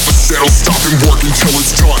 never settle, stop and work until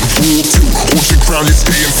it's done. Rule 2, hold your ground and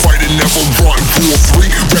stay and fight and never run. Rule 3,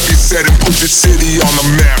 rep your set and put your city on the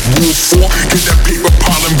map. Rule 4, get that paper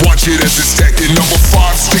pile and watch it as it's stacking. Number 5,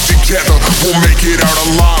 stick together, we'll make it out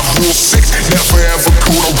alive. Rule 6, never ever go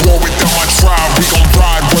to war without my tribe. We gon'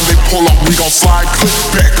 ride when they pull up, we gon' slide, click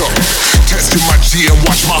back up. Testing my G and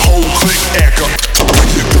watch my whole click echo.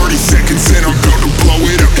 You're 30 seconds in, I'm built to blow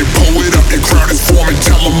it up. You pull it up, your crowd is forming,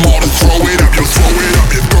 tell them all to throw it up. You throw it up,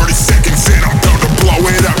 you're 30 seconds in, I'm built to blow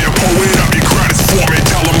it up. You pull it up, your crowd is forming,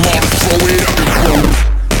 tell them all to throw it up. You throw it up.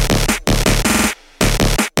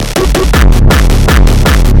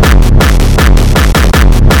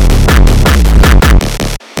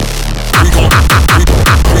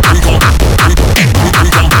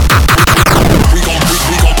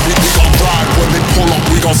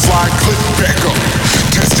 Slide, click back up.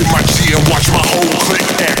 Testing my G and watch my whole click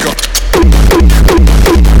echo.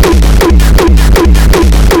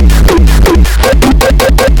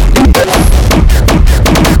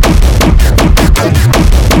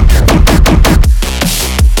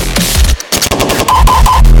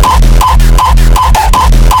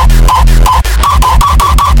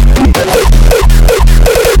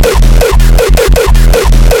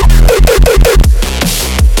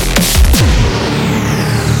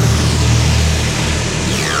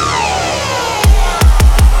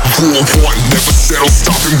 Rule 1, never settle,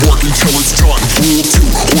 stop and work until it's done. Rule 2,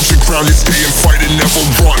 hold your ground and stay and fight and never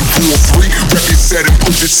run. Rule 3, rep your set and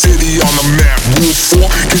put your city on the map. Rule 4,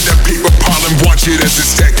 get that paper pile and watch it as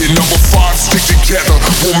it's stacking. Number 5, stick together,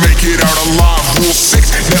 we'll make it out alive. Rule 6,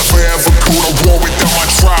 never ever go to war without my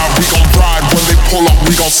tribe. We gon' ride when they pull up,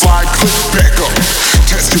 we gon' slide, click back up.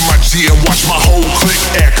 Testing my G and watch my whole click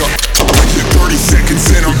echo. You're 30 seconds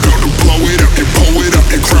in, I'm built to blow it up. You pull it up,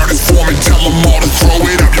 your crowd is forming, tell them all to throw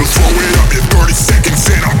it up. You throw it up, you're 30 seconds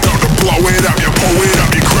in, I'm built to blow it up. You pull it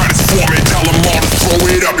up, your crowd is forming, tell them all to throw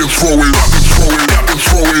it up. You throw it up, you throw it up, you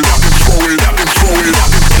throw it up, you throw it up, you throw it up, you throw it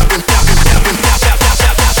up.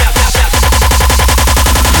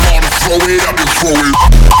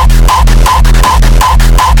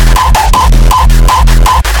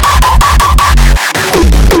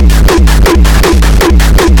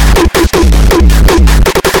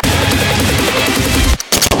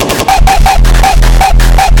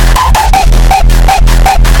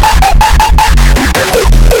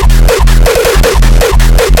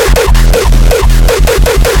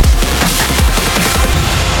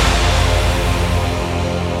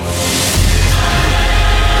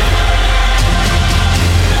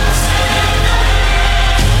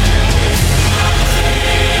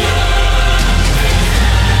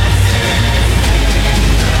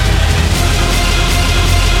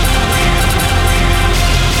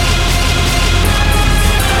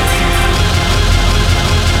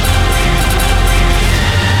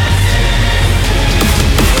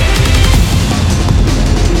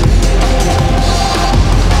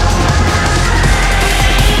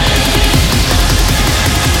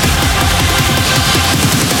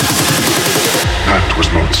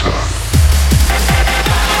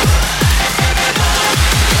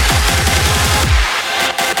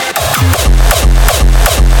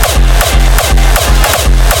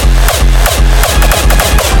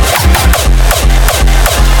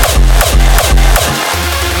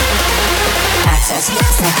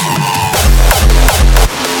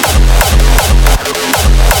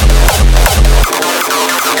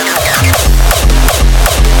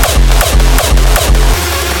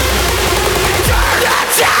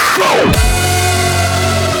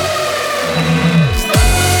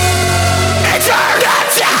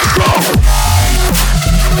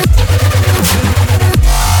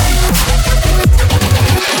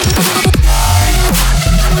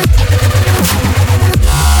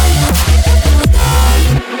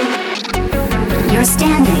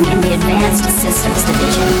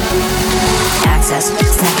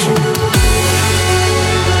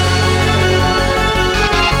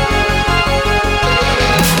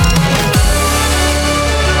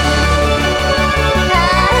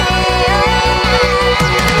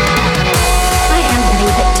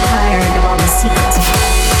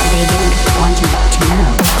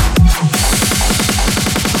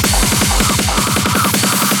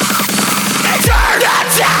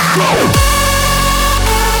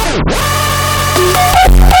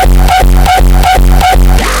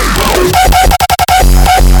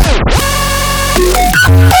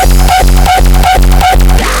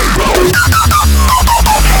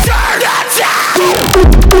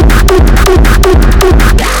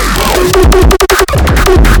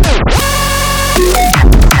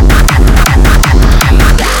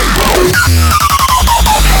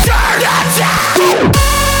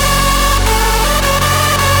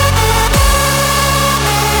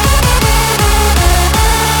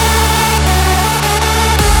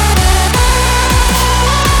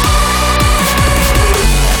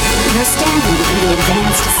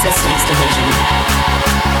 Advanced Systems Division.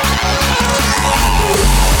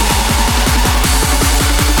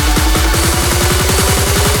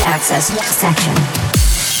 Access section.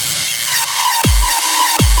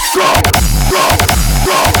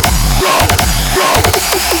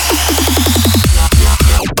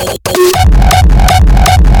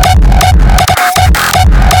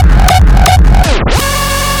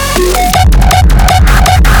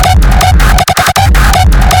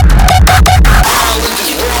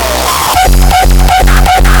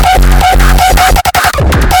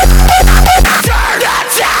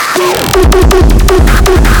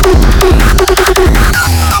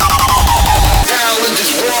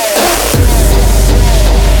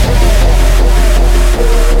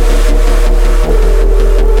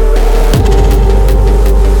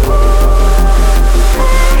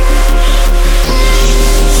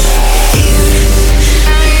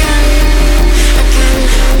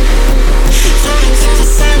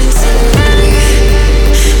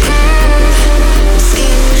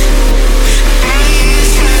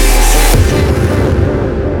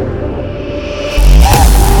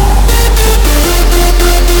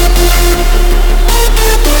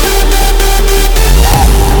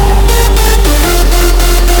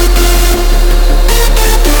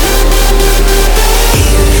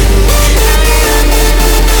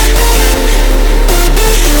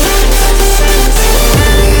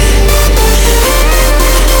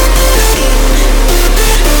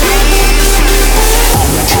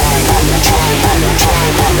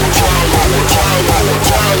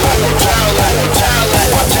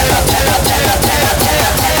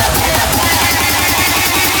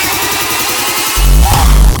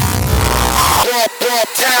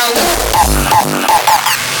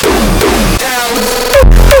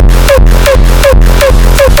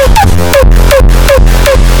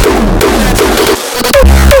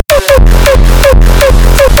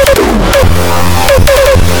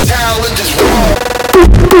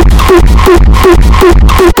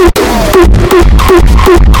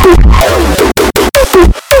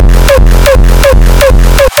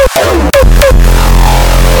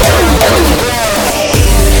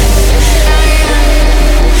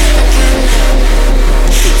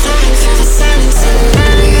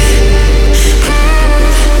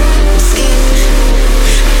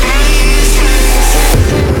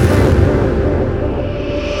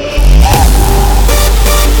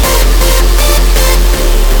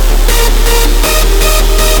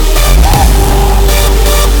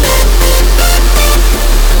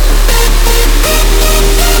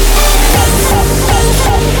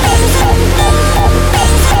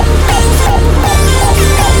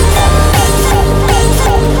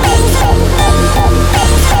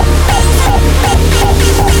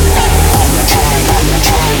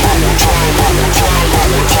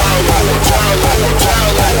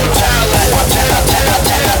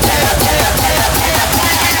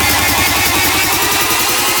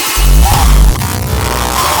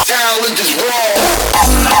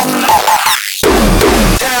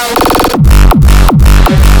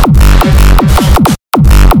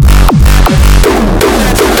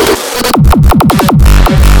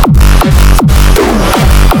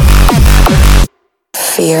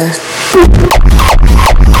 Fear.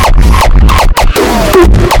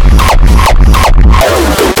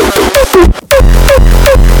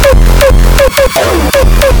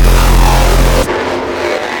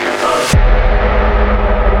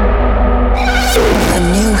 A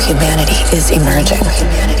new humanity is emerging.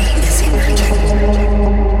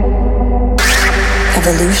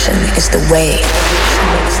 Evolution is the way.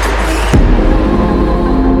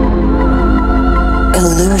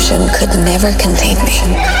 Illusion could never contain me.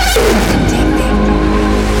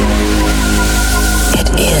 It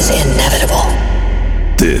is inevitable.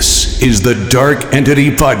 This is the Dark Entity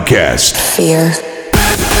Podcast. Fear.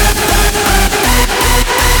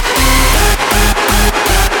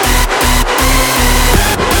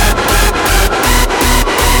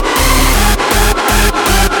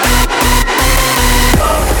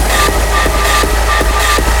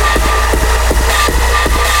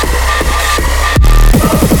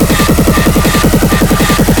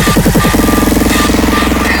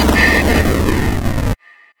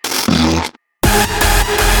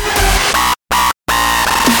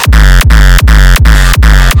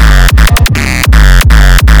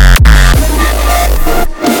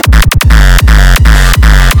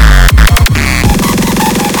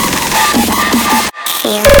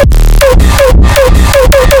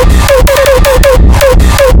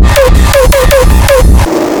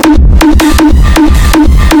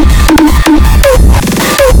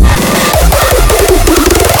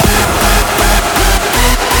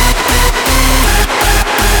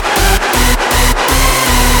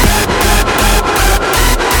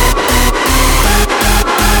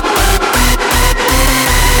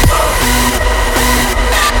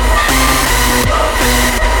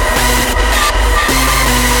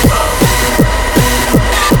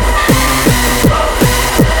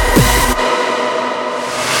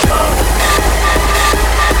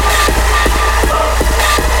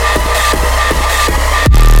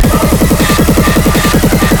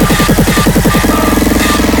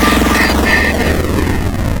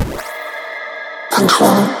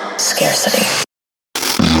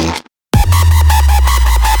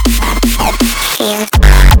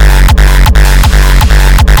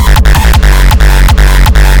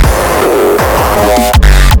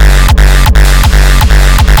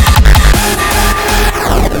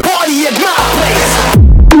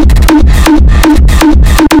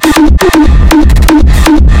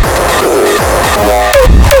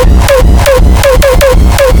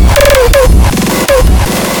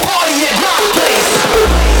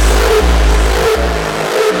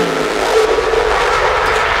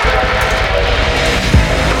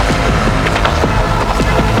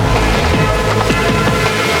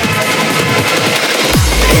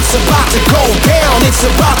 to go down, it's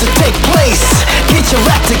about to take place. Get your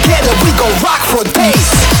act together, we gon' rock for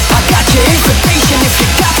days. I got your information if you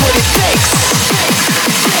got what it takes.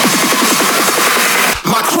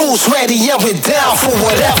 My crew's ready and we're down for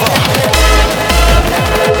whatever.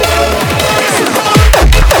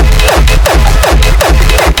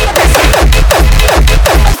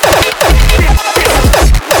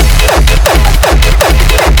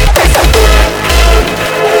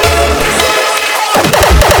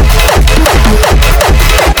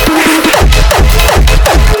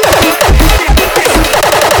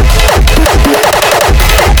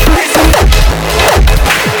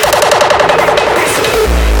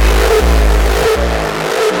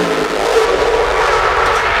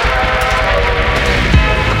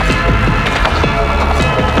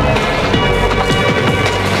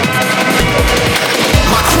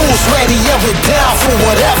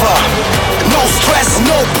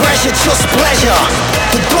 Just pleasure.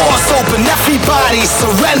 The doors open, everybody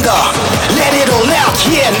surrender. Let it all out,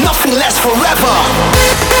 yeah, nothing lasts forever.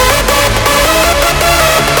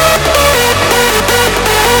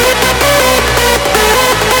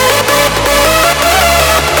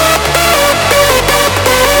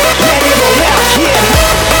 Let it all out, yeah.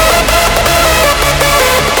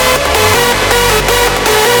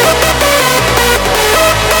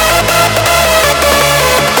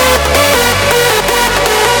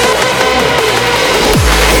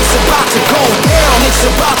 It's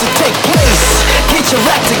about to take place. Get your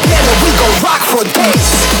act together, we gon' rock for days.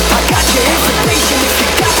 I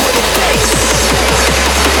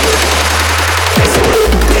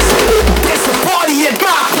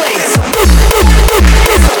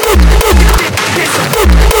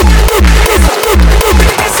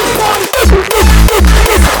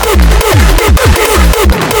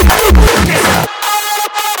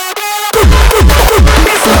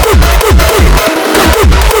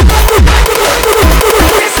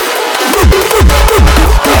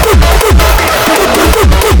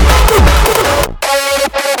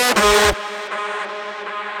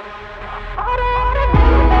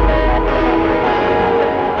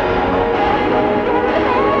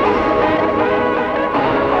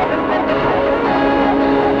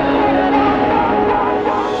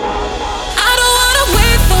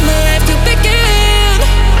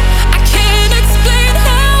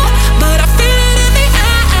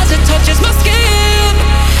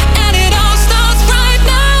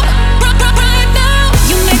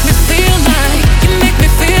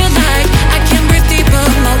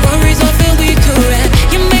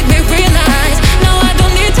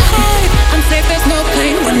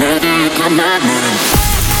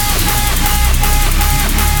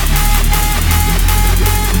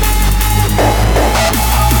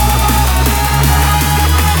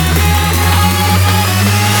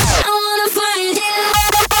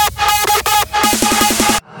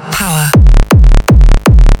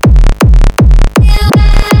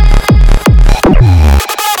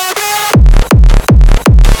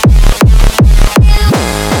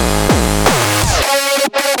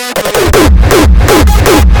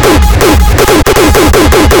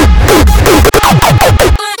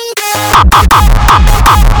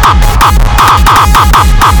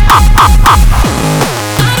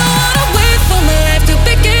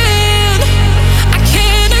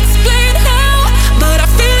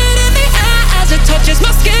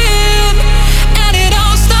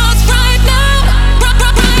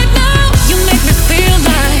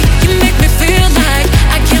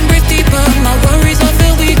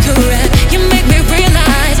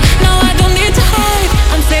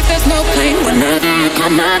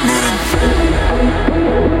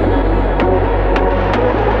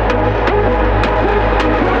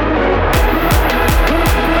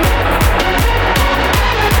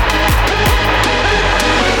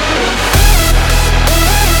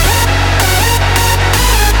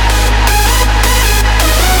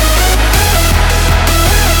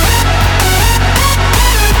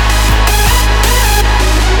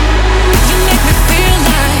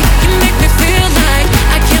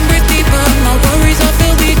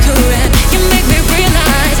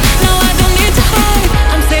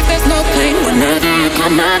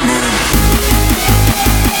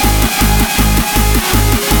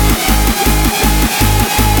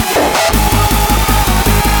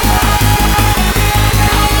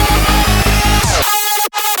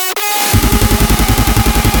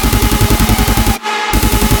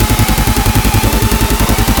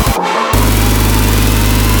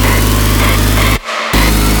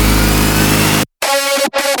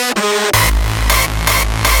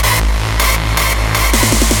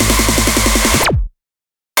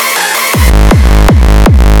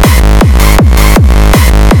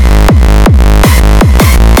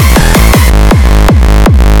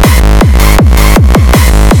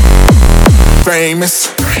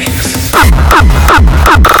famous.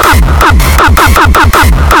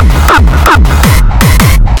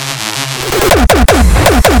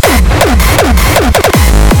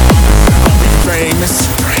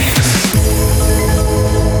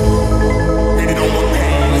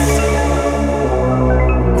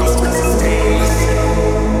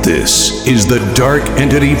 This is the Dark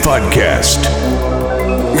Entity Podcast.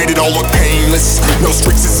 Made it all look painless, no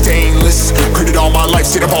streaks is stainless. Credit all my life,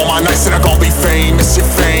 stayed up all my nights, and I gon' be famous. You're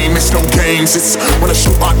famous, no games. It's when I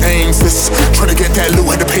shoot my aims. This trying to get that loot,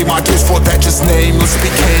 had to pay my dues for that. Just nameless,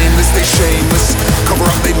 became this, they shameless. Cover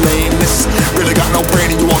up they lameness. Really got no brain,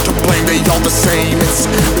 and you all to blame. They all the same. It's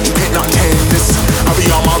but you can't not tame this. I'll be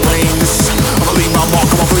on my lane. This I'ma leave my mark,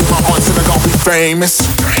 I'ma leave my heart, and I gon' be famous.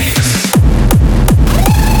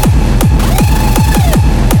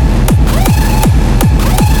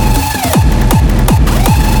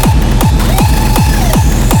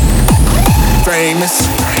 Famous.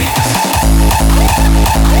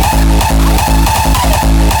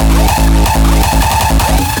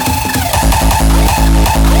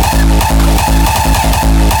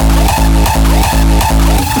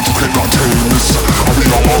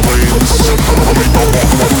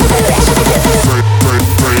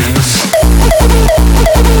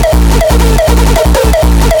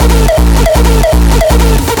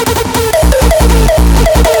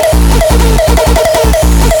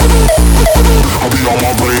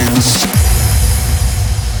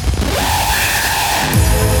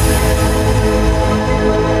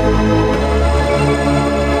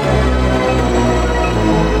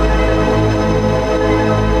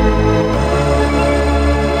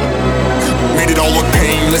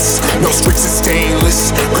 No streaks is stainless.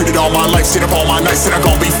 Credit all my life, stayed up all my nights, and I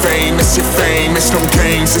gon' be famous. You're famous, no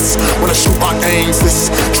games. It's when I shoot my aims. This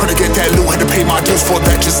trying to get that loot, had to pay my dues for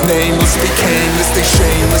that. Just nameless, became this, they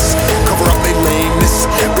shameless. Cover up they lameness.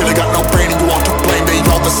 Really got no brain, and you all to blame. They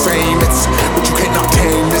all the same. It's but you can't not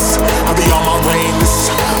tame this. I'll be on my lane. This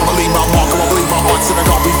I'ma leave my mark, I'ma leave my heart, and I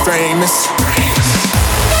gon' be famous.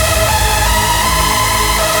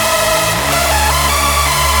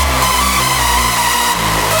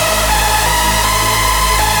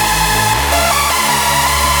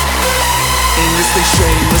 They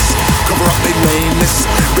shameless, cover up they lameness.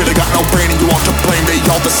 Really got no brain and you all to blame. They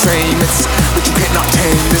all the same. It's but you can't not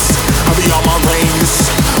tame this. I'll be on my lane.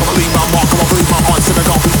 This I'ma leave my mark, I'ma leave my heart, and I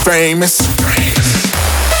gon' be famous.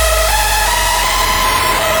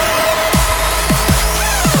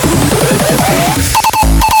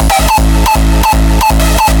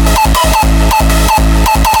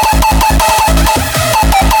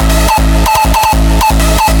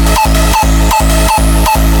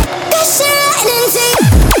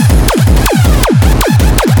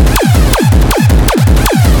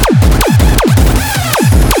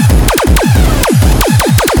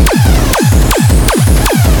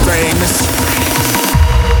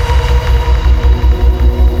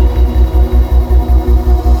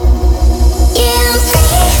 Yeah, I'm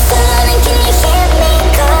free falling, can you hear me?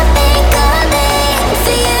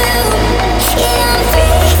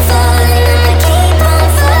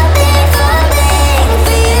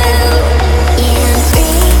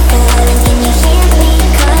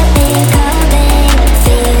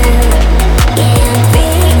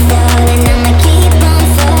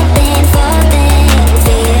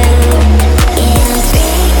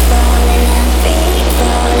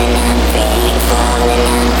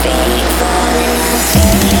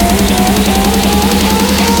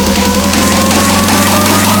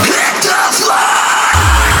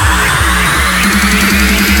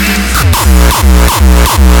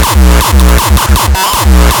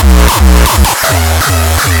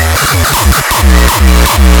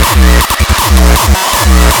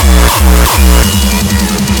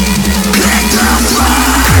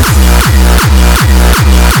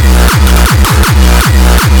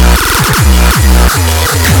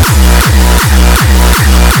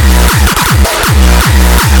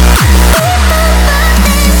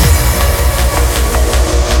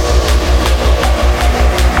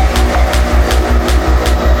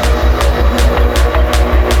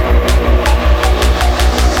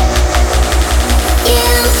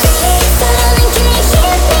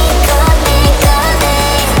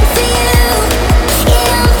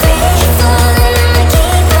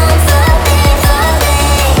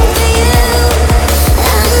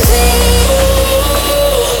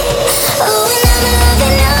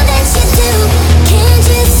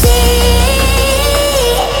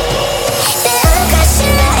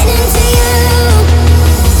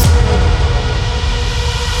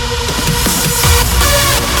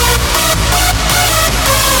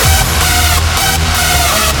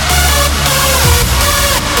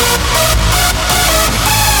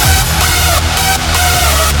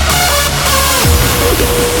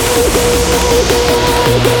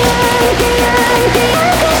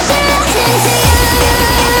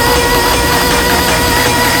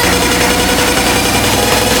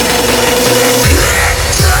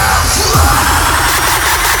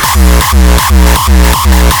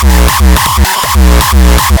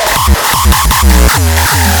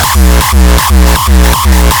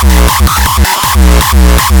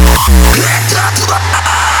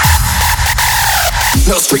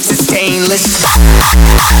 No streaks is stainless.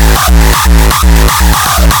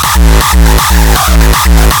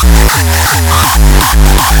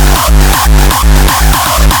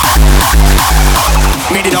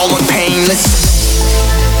 Made it all look painless.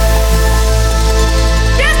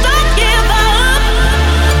 Just don't give up.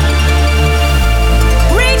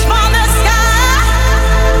 Reach for the sky.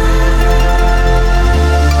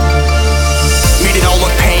 Made it all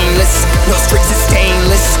look painless. No streaks is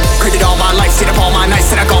stainless. Created all my life, stayed up all my nights,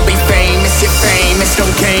 said I'm gonna be famous. You're famous, no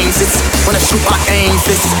games. It's when I shoot my aims.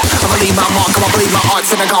 This I'ma leave my mark, I'ma leave my art,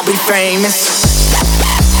 said I'm gonna be famous.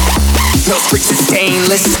 No streaks is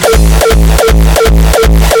stainless.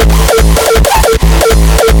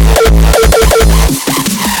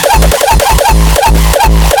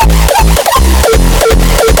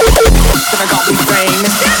 Said I'm gonna be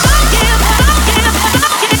famous.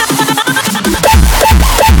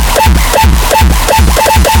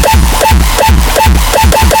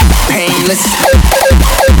 Painless.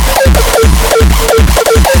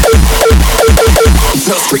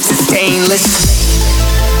 No streaks is stainless.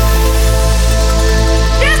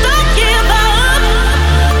 Just don't give up.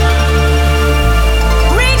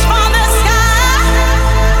 Reach for the sky.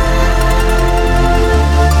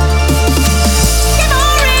 Keep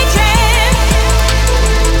on reaching.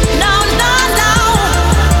 No, no, no.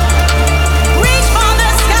 Reach for the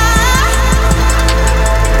sky.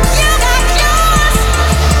 You got yours.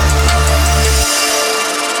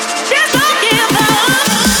 Just don't give up.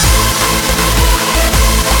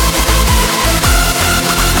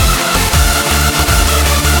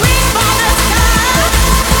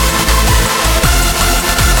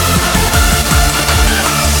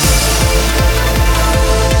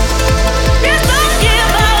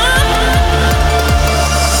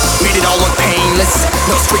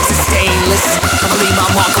 No streaks is stainless. I'ma leave my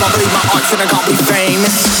mark, I'ma leave my art, and I'm gonna be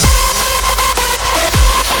famous.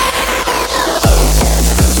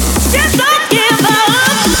 Just don't give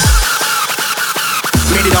up.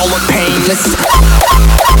 Made it all look painless.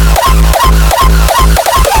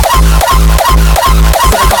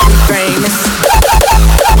 Said I'm gonna be famous.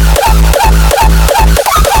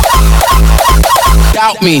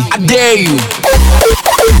 Doubt me, I dare you.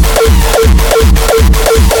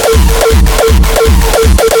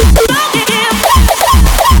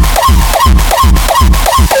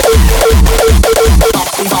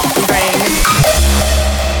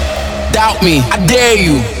 Doubt me, I dare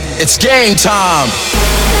you. It's game time.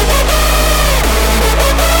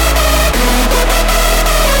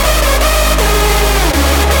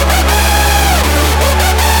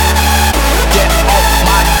 Get off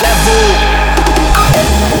my level.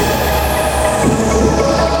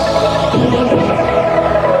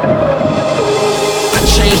 I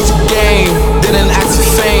changed the game, didn't ask for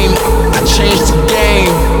fame. I changed the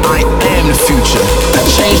game, I am the future. I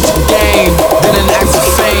changed the game, didn't ask for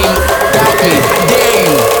fame. Doubt me, I dare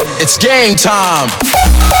you. It's game time.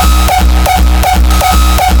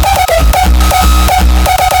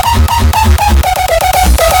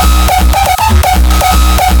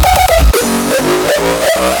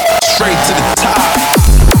 Straight to the top.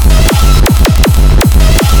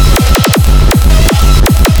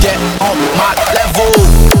 Get on my level.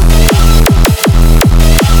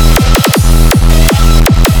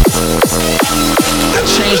 I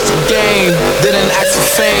changed the game, didn't ask for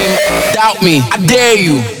fame. Doubt me, I dare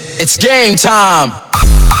you. It's game time.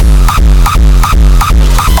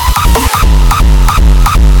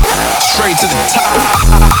 Straight to the top.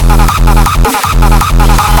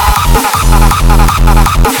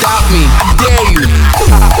 Doubt me, I dare you.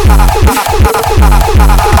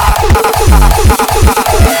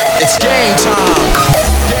 It's game time.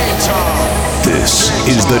 Game time. This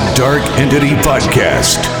is the Dark Entity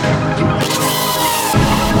Podcast.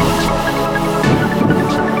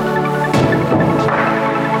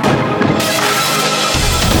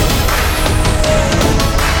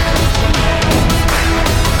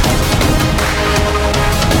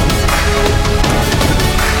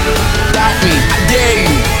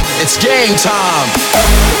 It's game time.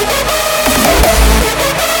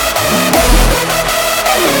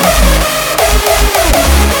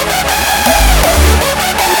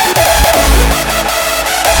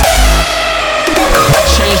 I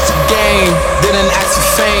changed the game, didn't ask for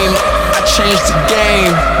fame. I changed the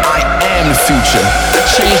game, I am the future. I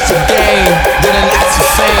changed the game, didn't ask for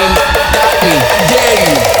fame. Doubt me, I dare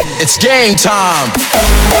you. It's game time.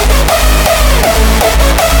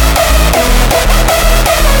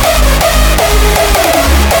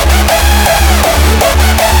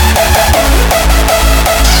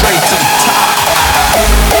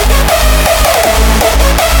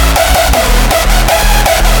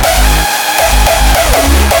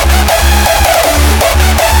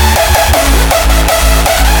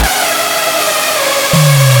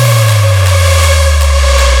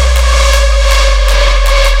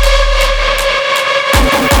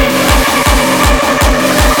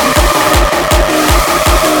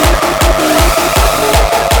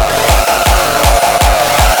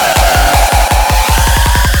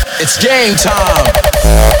 game time.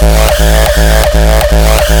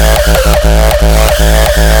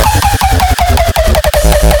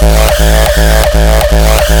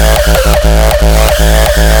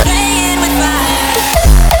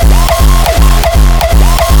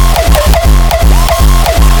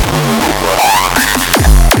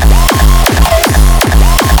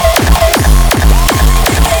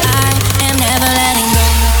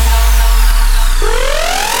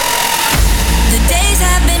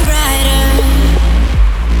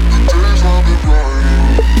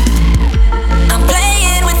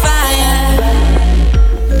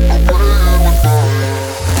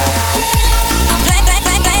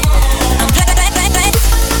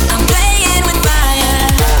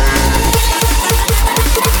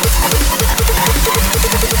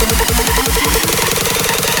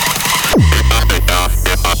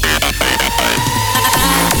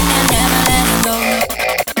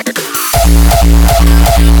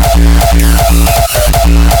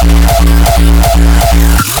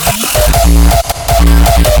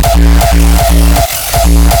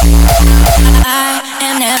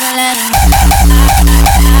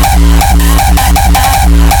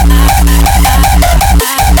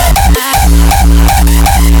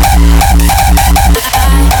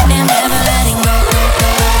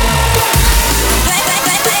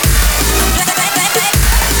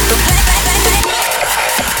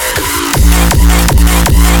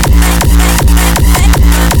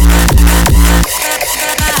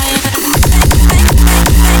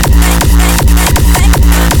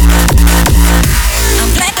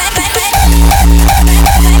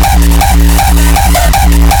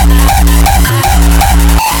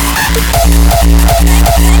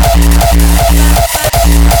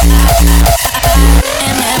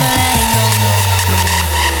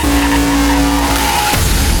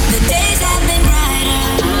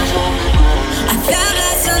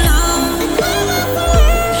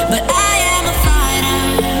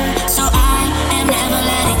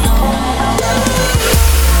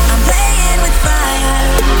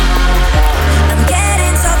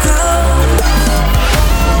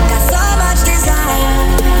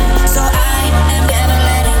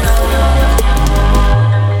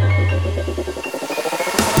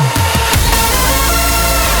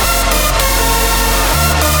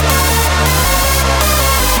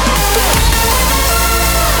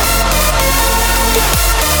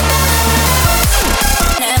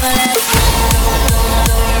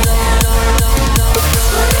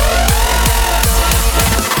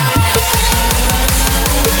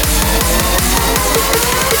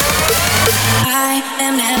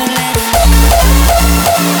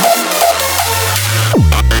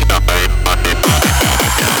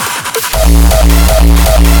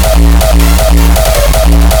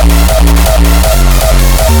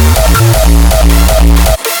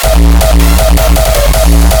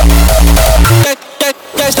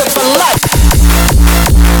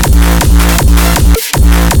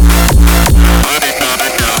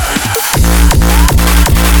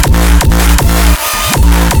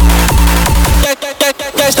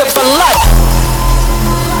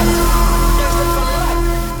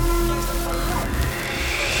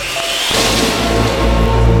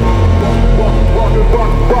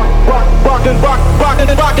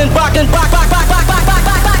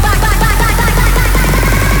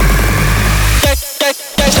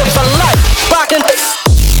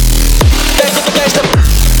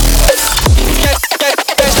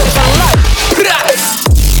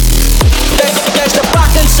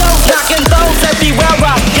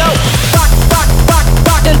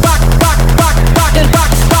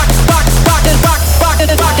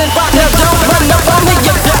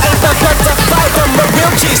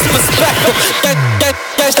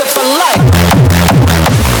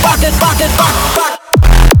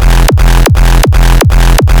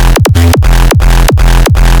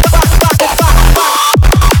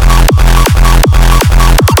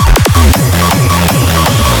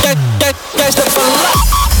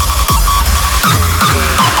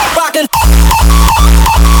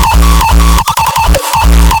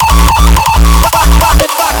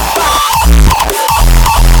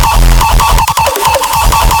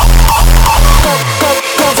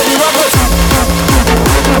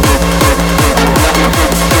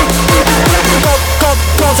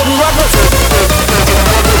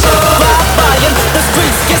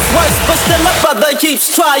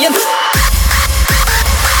 Keeps trying.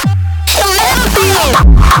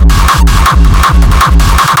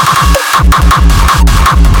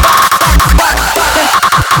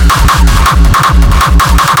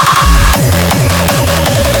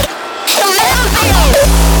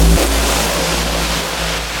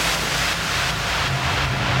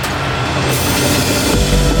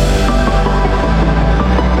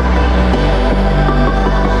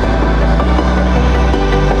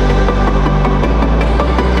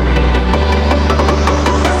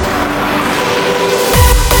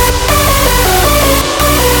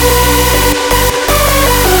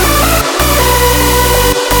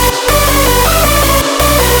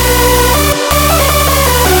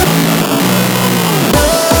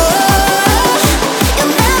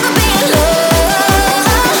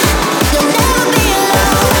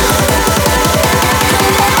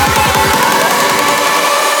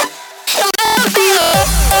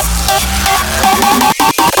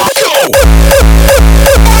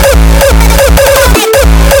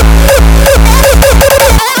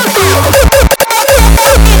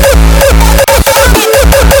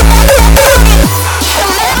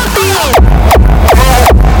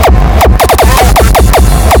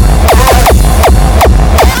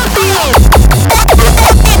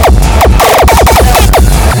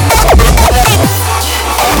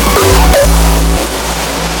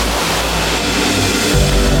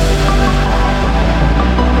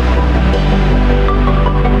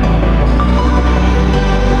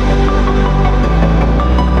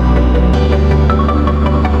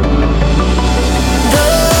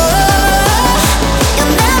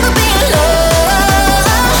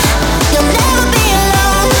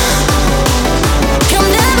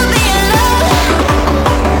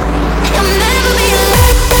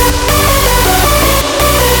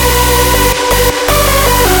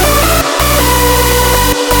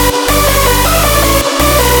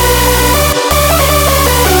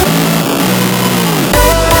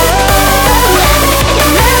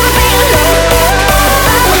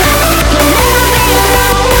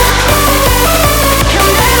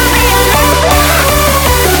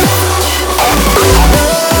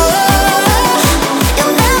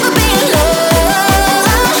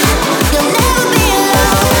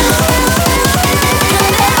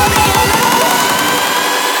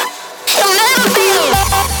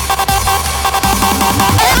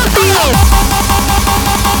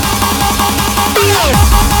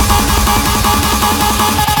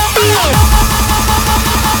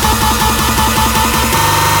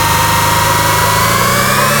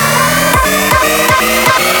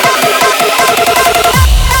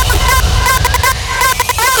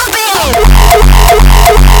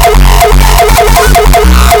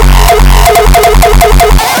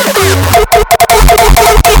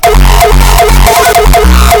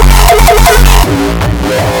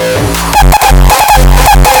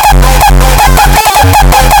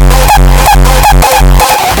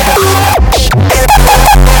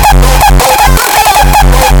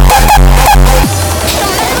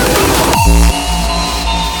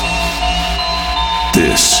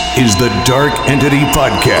 the Dark Entity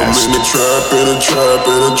Podcast. I'm in a trap, in a trap,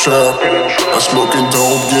 in a trap. I'm smoking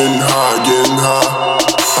dope, getting high, getting high.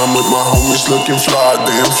 I'm with my homies looking fly,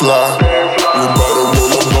 damn fly. We bout to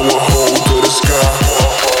roll up, blow a hole to the sky.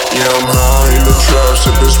 Yeah, I'm high in the trap,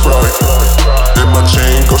 sipping Sprite. And my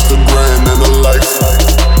chain cost $1,000 and a life.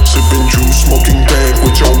 Sipping juice, smoking dank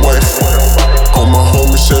with your wife. All my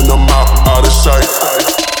homies send them out of sight.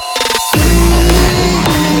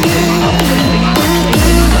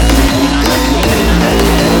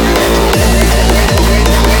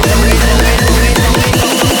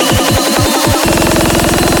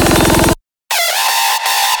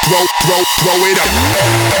 Throw it up.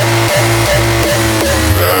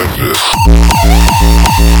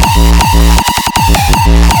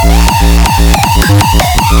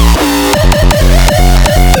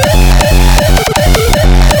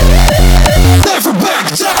 Never back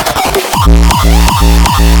down.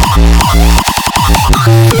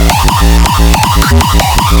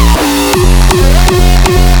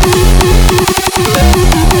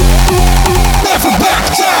 Never back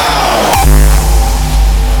down.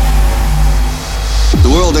 The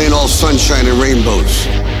world ain't all sunshine and rainbows.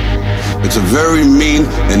 It's a very mean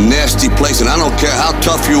and nasty place, and I don't care how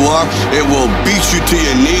tough you are, it will beat you to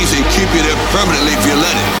your knees and keep you there permanently if you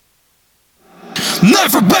let it.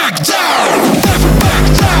 Never back down! Never back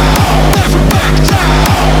down! Never back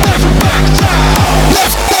down! Never back down!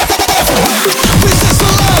 This is the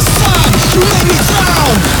last time you let me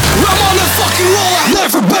drown! I'm on the fucking roll, I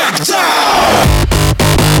never back down!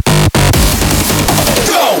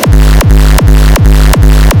 Go!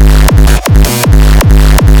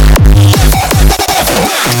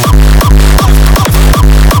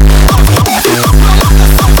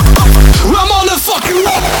 I'm on the fucking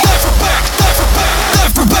roll, never back, never back,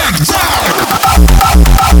 never back down.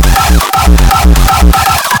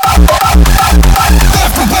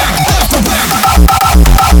 Never back, never back.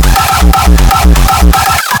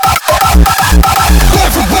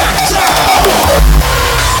 Never back down.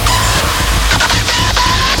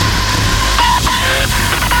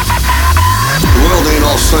 The world ain't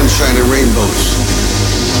all sunshine and rainbows.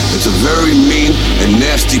 It's a very mean and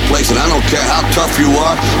nasty place, and I don't care how tough you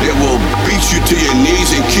are, it will beat you to your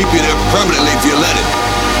knees and keep you there permanently if you let it.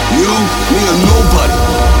 You, me, or nobody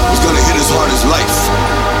is gonna hit as hard as life.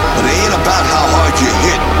 But it ain't about how hard you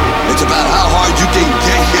hit. It's about how hard you can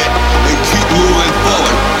get hit and keep moving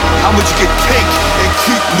forward. How much you can take and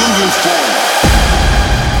keep moving forward.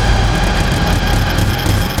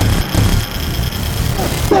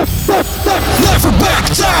 Never back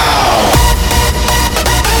down.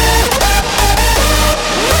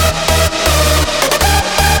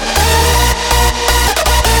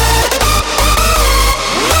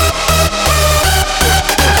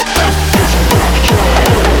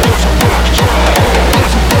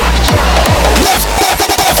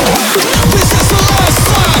 This is the last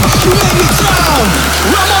time you let me drown.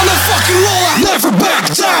 I'm on the fucking roll, I never back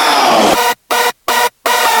down.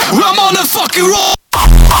 I'm on the fucking roll.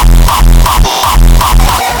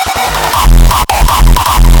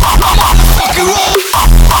 I'm on the fucking roll.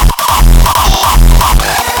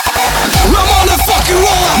 I'm on the fucking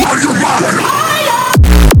roll. Are you mad?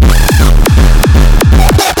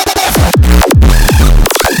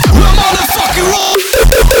 I'm on the fucking roll.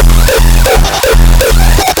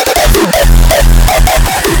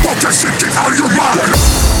 Are you mad?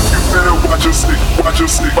 You better watch your stick, watch your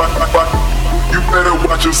stick, but. You better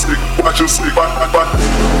watch your stick, watch your stick, but.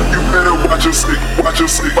 You better watch your stick, watch your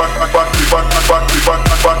stick, but.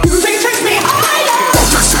 Music takes me higher.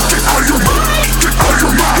 Watch your stick, get out of your mind, get out of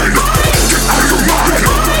your mind, get out of your mind.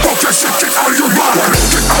 Watch your stick, get out of your mind,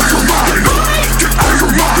 get out of your mind, get out of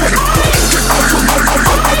your mind, get out of your mind.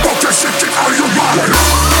 Watch your stick, get out of your mind.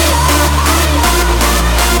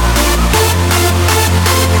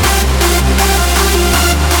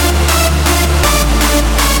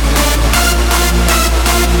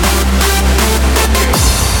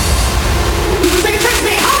 Music takes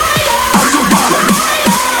me higher. Are you mad?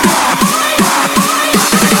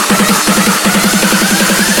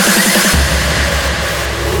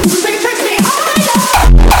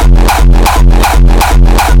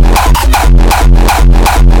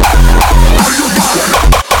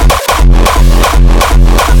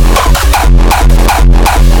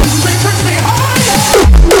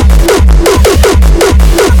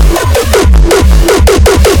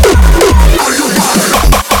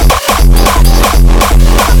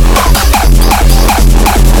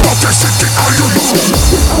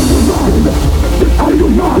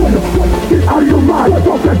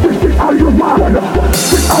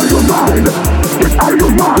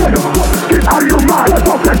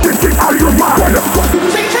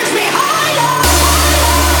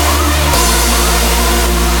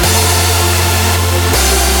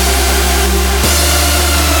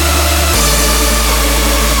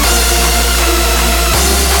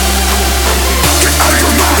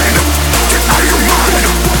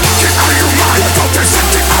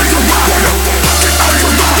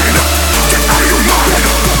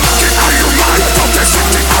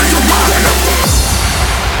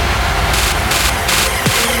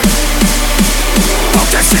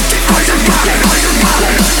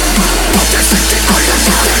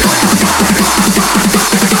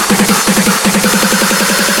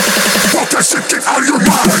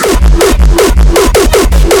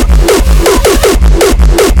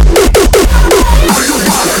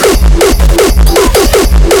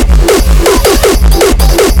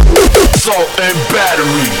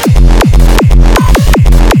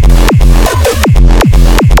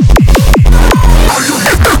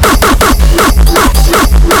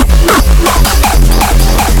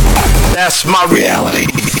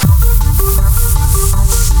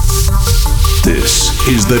 This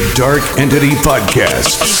is the Dark Entity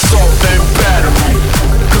Podcast. Assault and battery,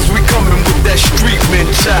 cause we coming with that street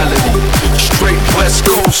mentality. Straight West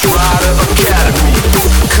Coast Rider Academy.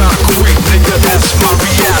 Concrete, nigga, that's my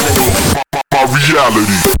reality. My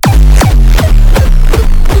reality.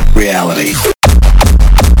 Reality.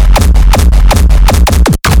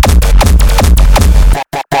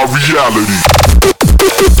 My reality.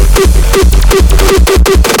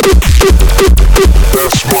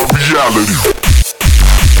 That's my reality.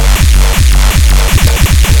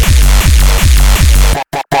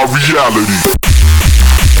 My reality.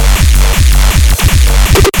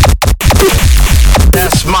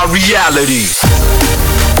 That's my reality.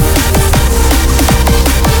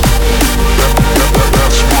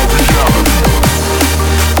 That's my reality.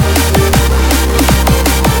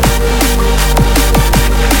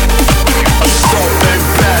 Assault and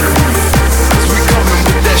battery, cause we coming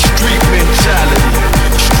with that street mentality.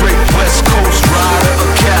 Straight West Coast Rider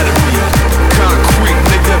Academy. Concrete,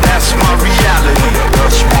 nigga, that's my reality.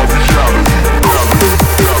 That's my reality.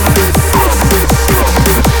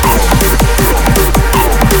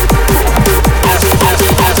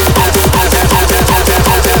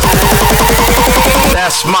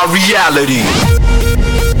 That's my reality.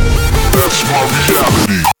 That's my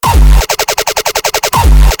reality.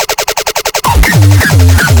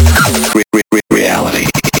 Reality.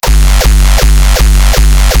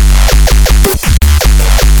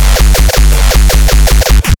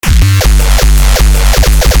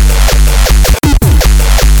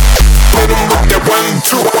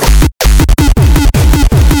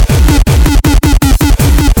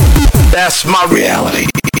 That's my reality.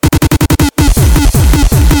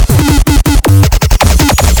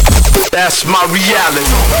 That's my reality.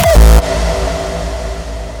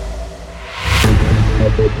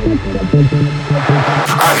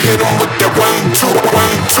 I hit 'em with that 1, 2,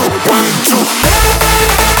 1, 2, 1, 2.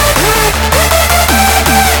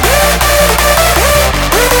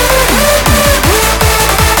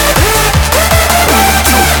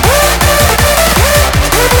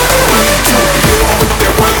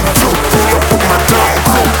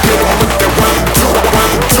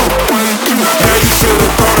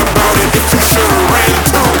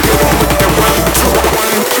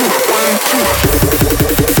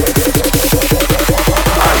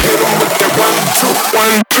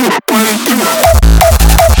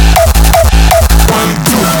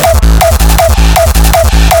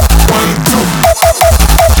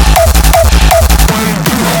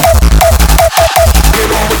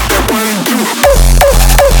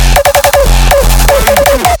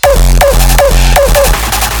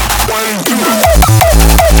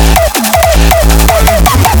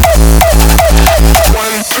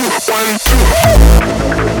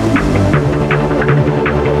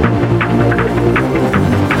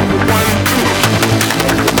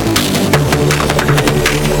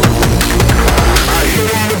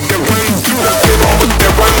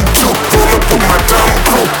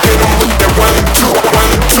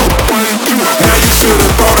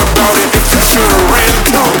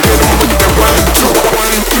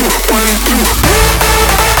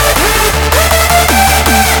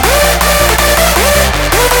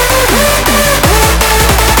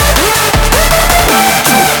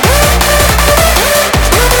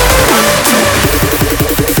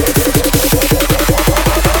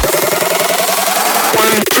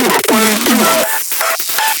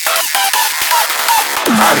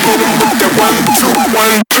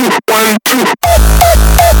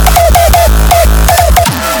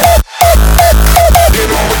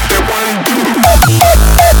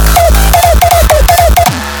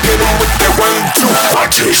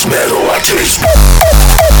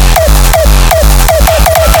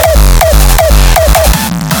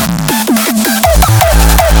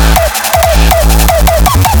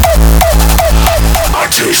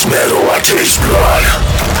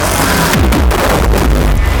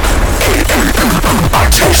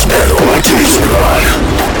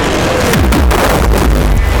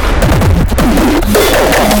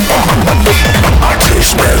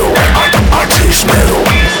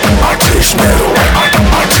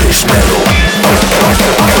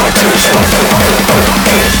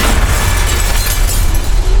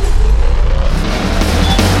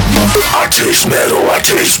 taste metal, I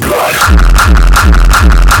taste blood.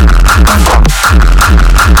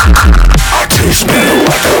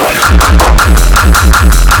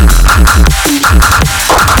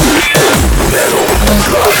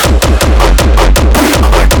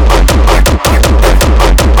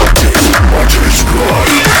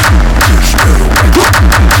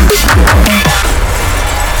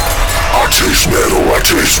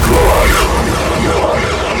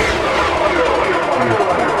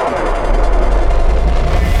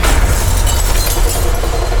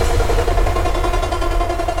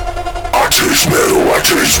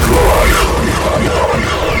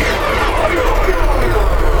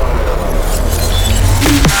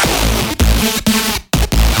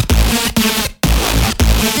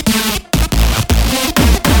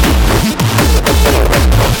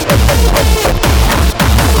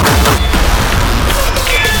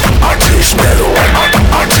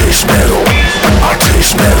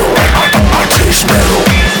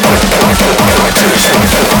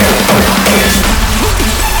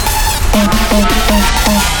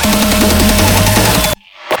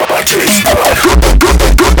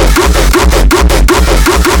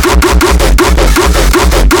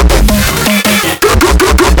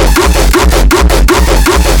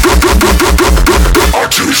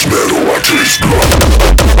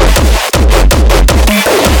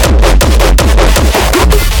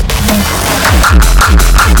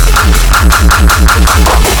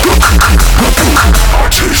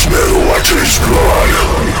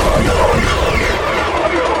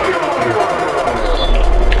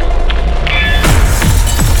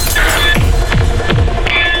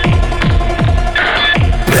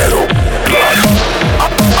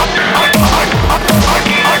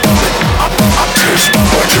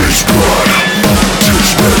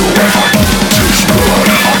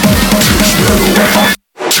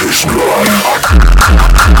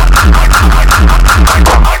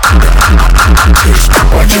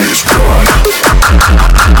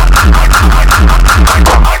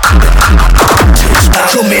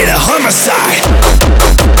 Commit a homicide.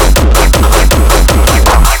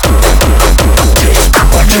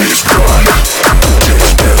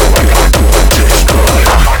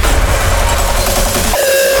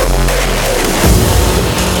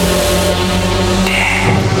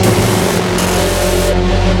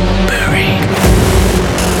 Buried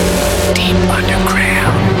deep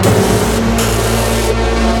underground.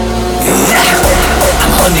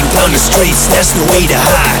 I'm hunting down the streets, there's no way to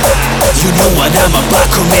hide. You know what I'm about,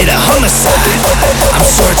 commit a homicide. I'm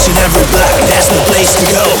searching every block, there's no place to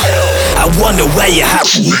go. I wonder where you have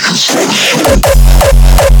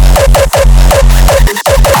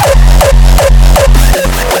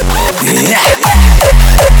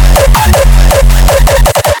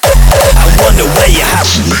I wonder where you have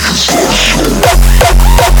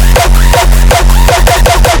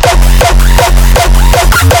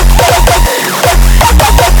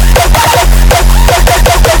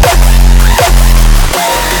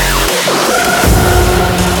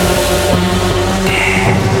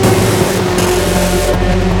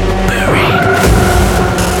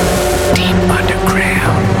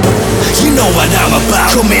what I'm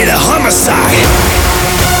about, commit a homicide.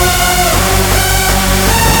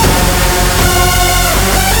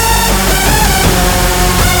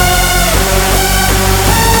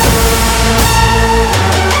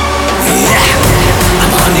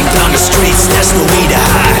 I'm hunting down the streets, there's no way to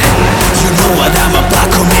hide. You know what I'm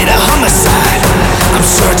about, commit a homicide. I'm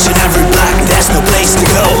searching every block, there's no place to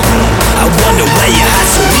go. I wonder where you're at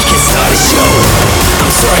so we can start a show.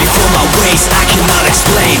 I'm sorry for my ways, I cannot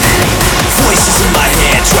explain. Voices in my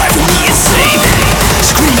head driving me insane.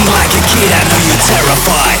 Screaming like a kid, I know you're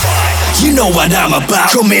terrified. You know what I'm about,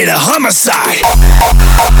 commit a homicide.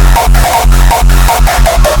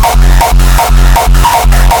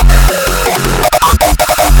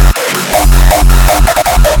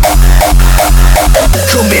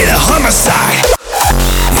 Commit a homicide.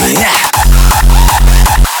 Yeah.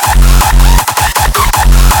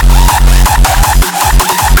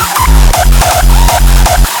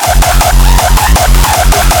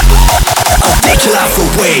 I'll take your life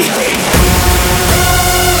away.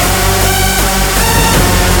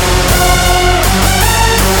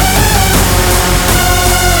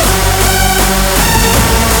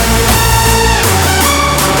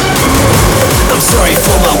 Sorry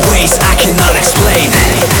for my ways, I cannot explain.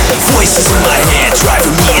 Voices in my head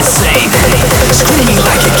driving me insane. Screaming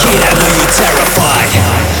like a kid, I know you're terrified.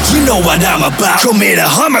 You know what I'm about, commit a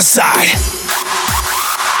homicide.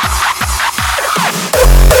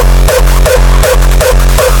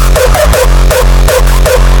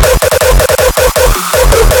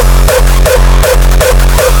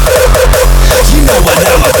 You know what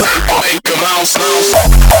I'm about. Make a mouse.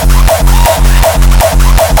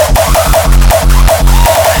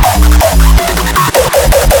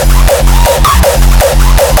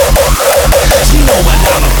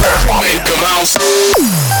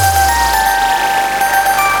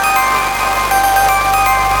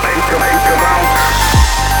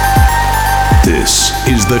 This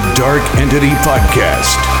is the Dark Entity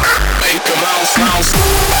Podcast. Make a mouse.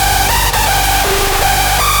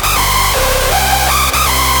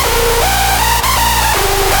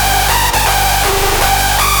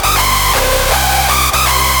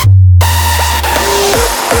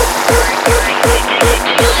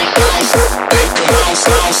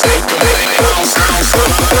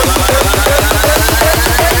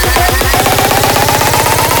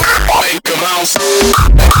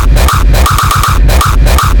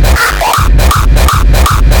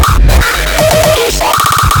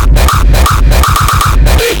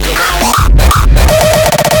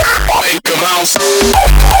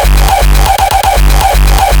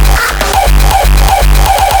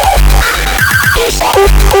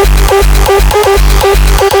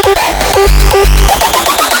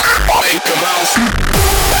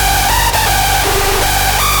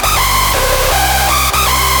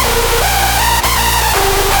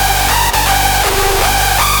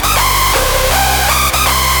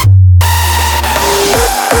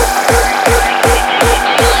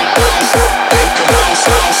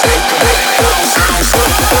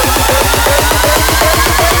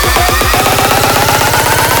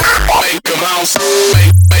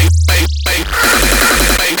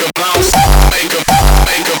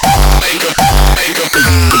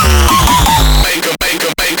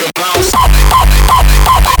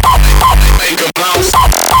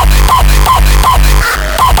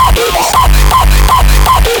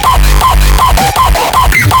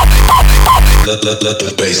 Let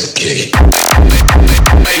the bass kick.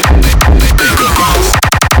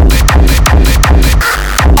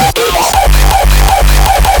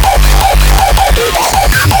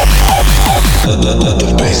 Let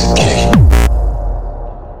the bass kick.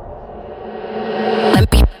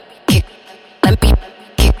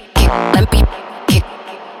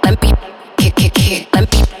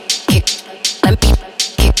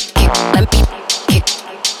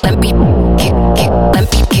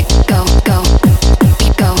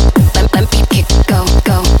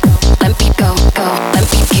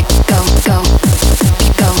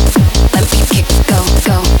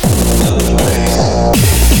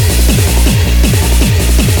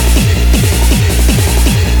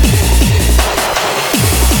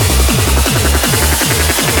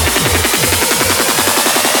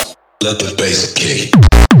 Let the bass kick.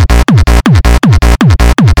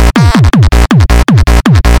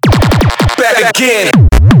 Back again.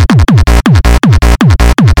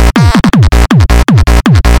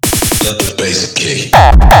 Let the bass kick.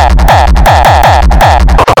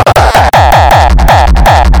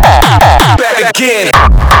 Back again.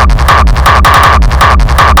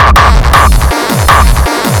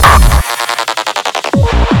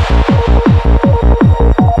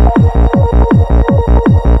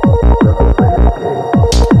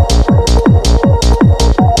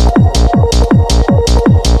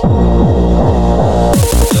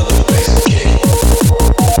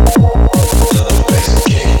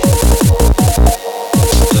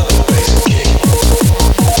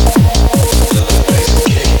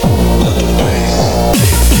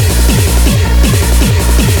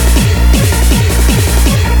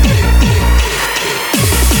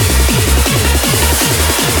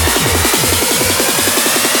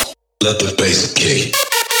 Let the bass kick.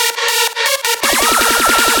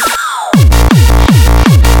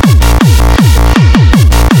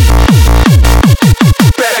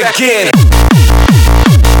 Back again.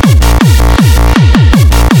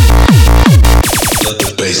 Let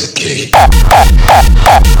the bass kick.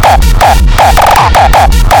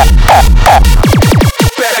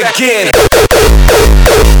 Back again.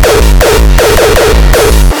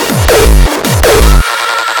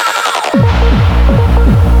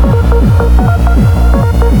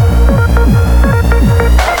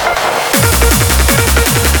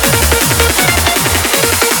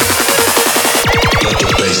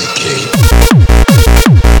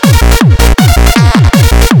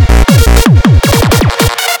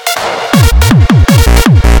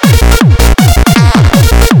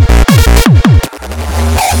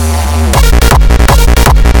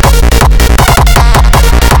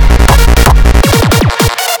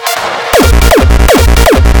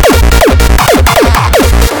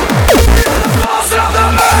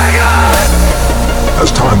 As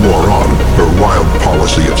time wore on, her wild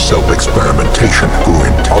policy of self-experimentation grew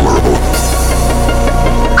intolerable.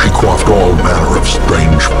 She quaffed all manner of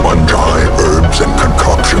strange fungi, herbs, and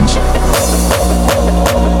concoctions.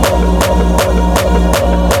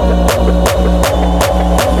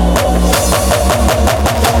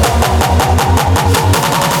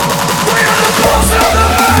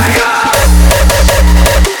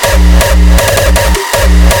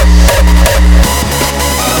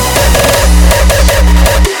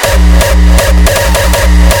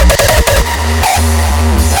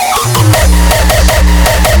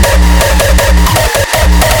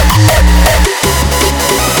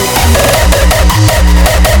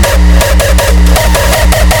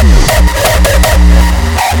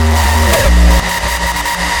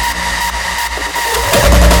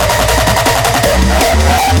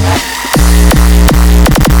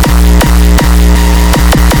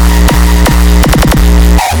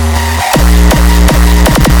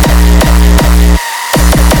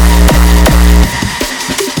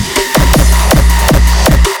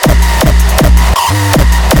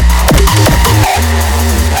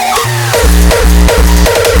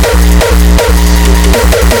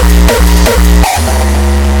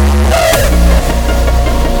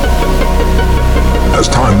 As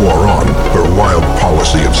time wore on, her wild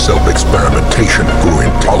policy of self-experimentation grew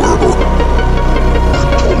intolerable.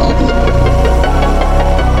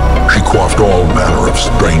 She quaffed all manner of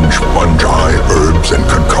strange fungi, herbs, and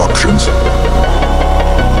concoctions.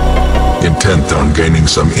 Intent on gaining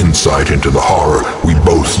some insight into the horror we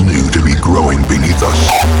both knew to be growing beneath us.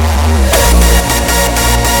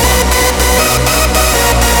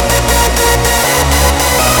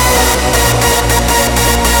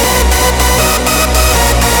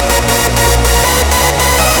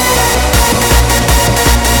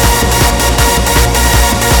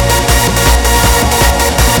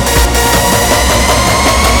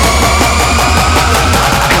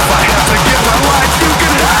 If I have to give my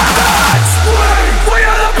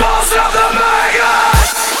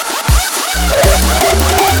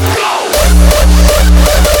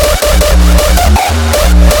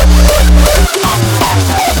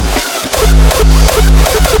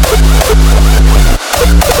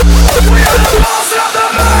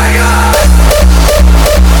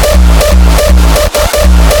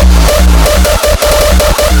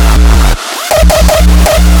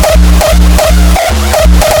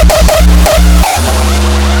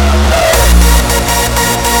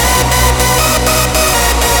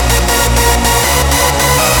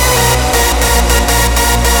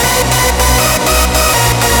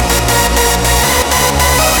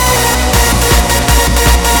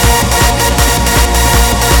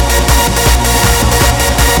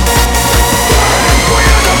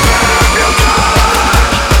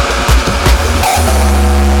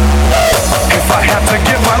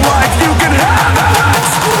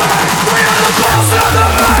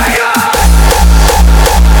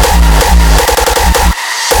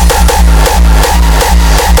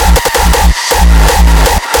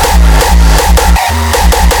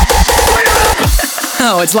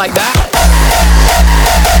Oh, it's like that?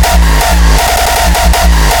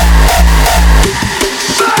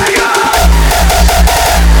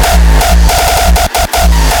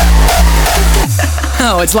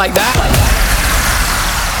 Oh, it's like that?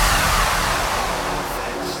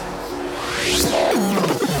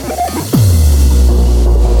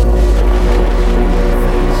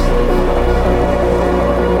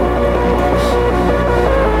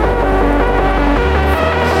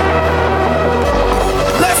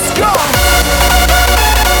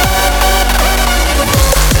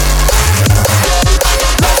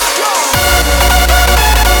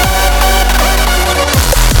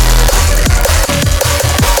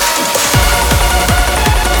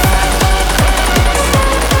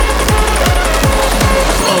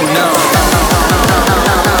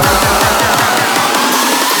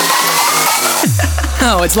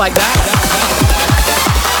 Oh, it's like that?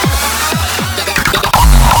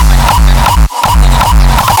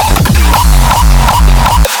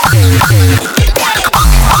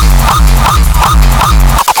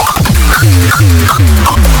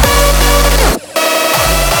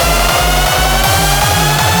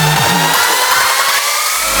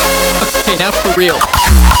 Okay, now for real.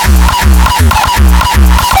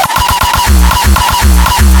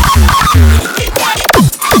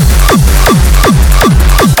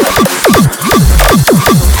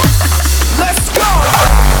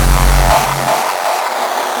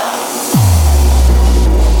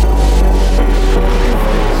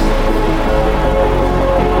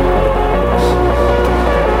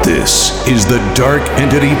 This is the Dark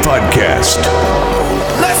Entity Podcast.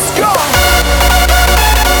 Let's go!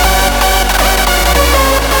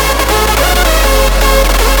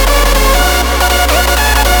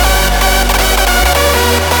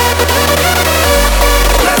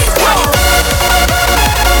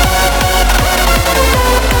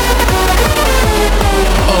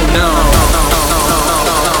 Oh no.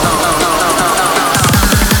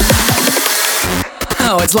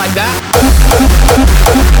 Oh, it's like that?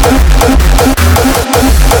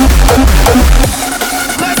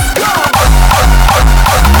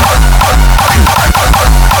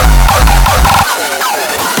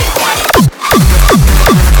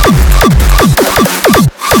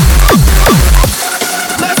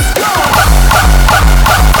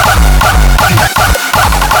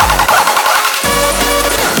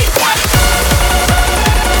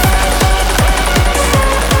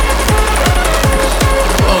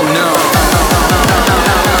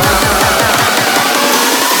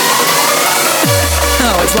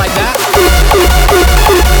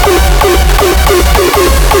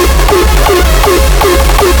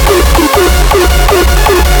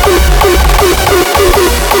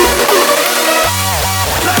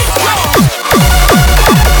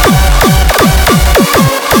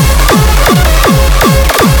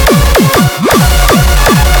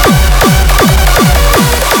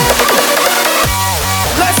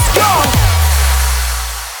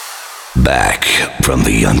 Back from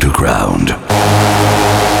the underground,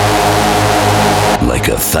 like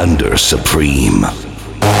a thunder supreme,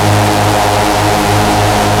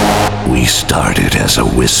 we started as a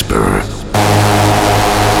whisper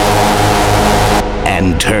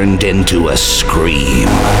and turned into a scream.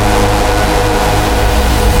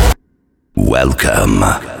 Welcome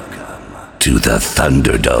to the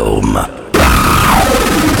Thunderdome.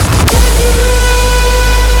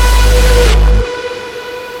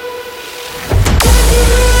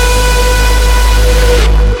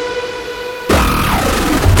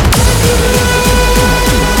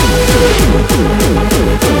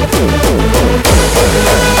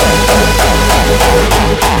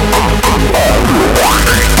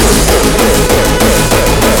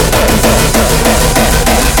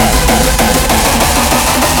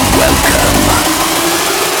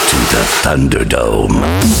 Thunderdome.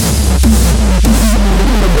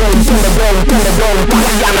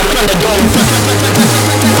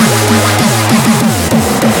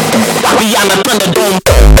 We on the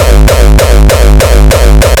Thunderdome.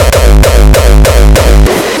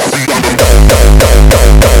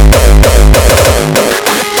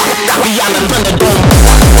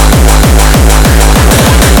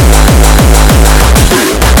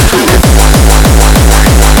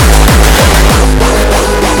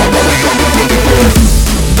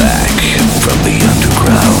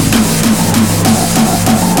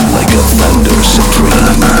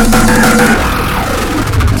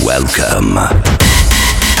 Welcome.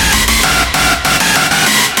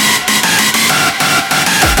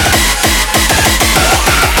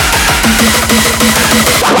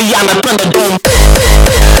 We on the Thunderdome.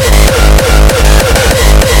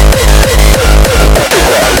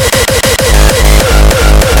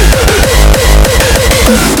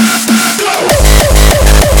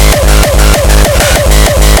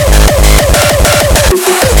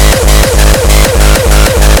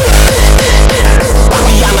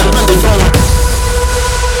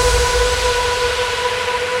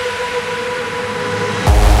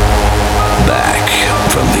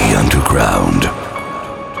 from the underground.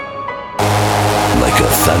 Like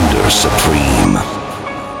a thunder supreme.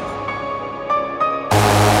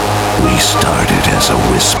 We started as a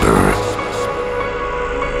whisper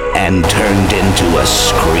and turned into a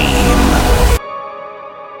scream.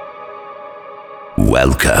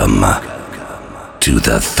 Welcome to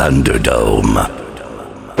the Thunderdome.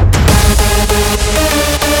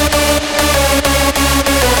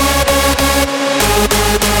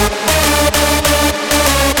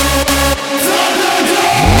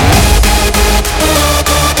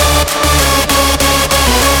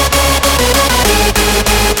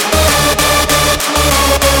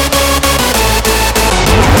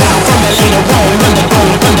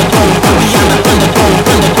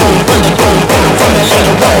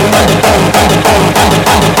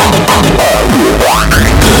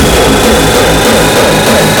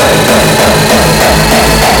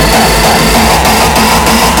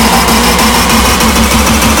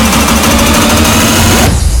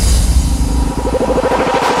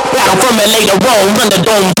 Later on,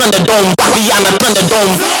 Thunderdome, Thunderdome, beyond the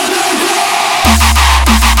Thunderdome.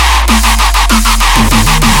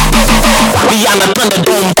 Beyond the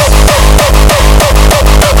Thunderdome.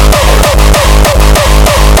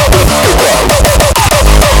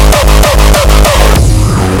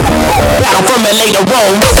 Down from it later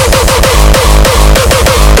on.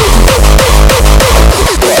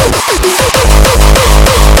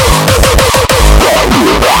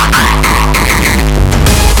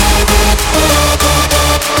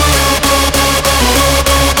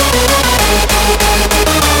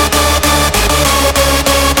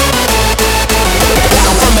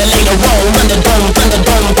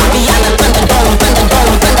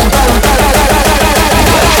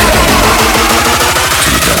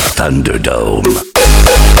 Thunderdome.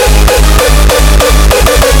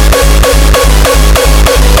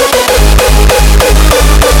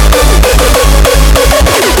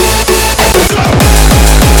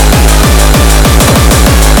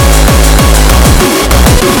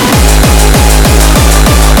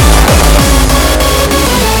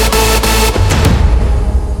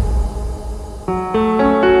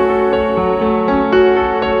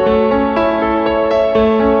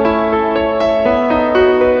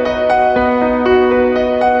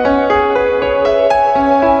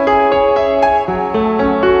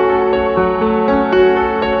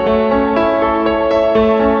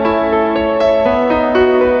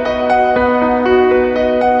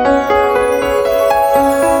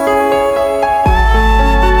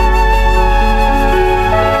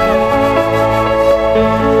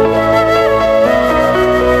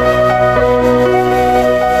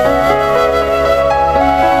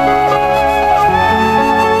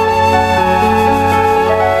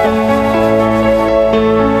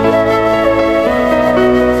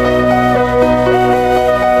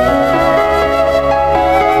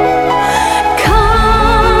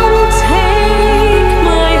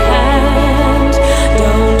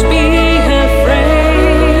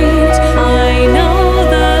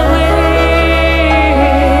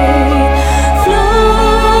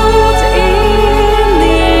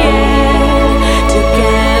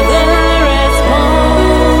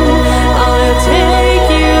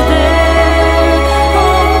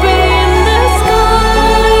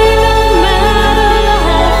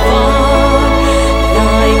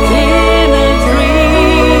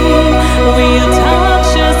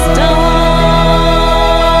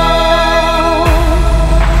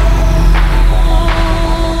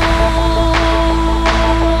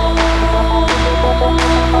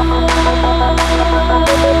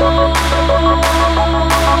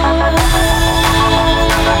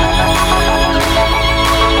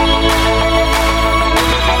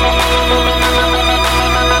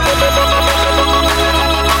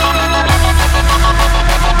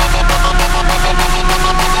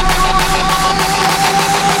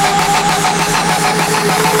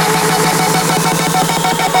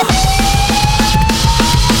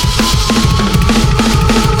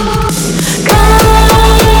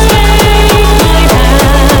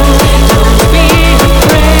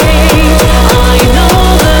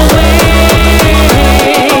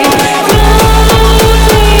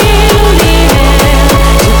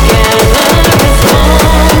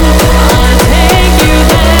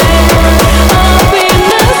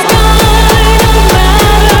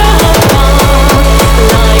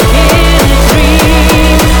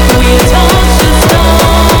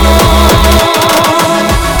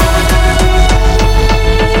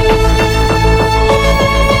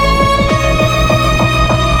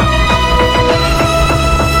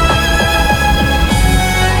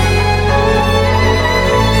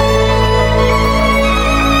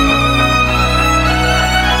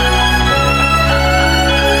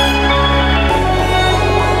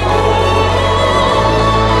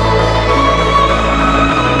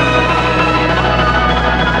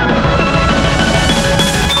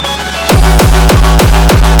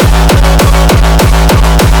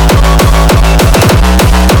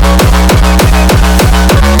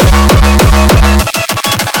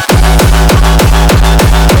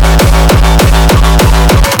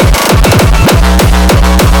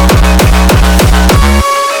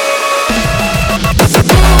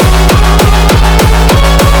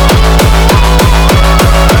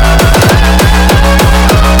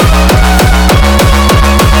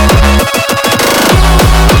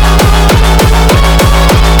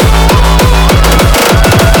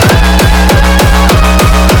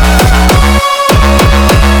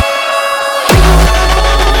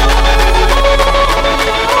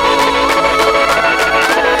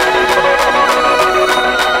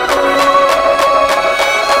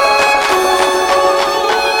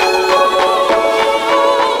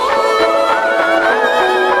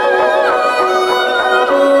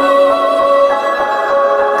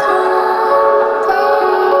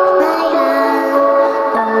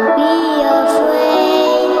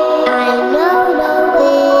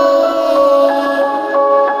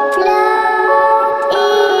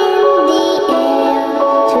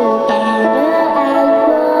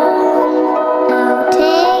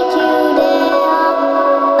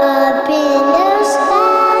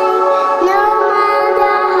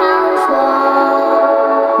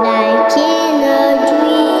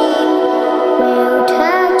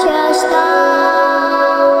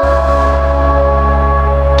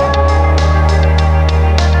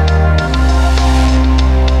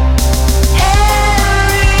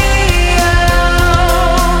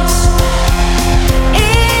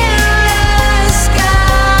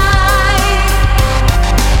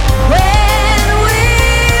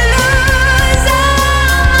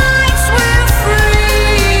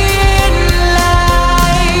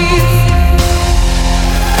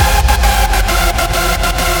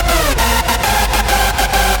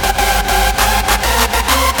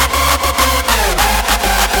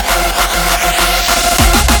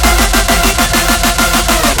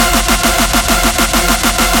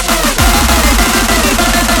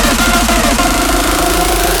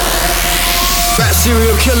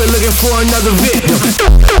 serial killer looking for another victim.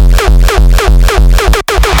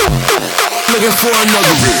 Looking for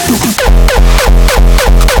another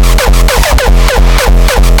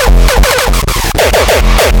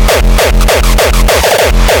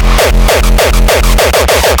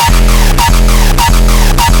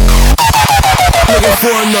looking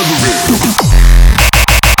for another victim.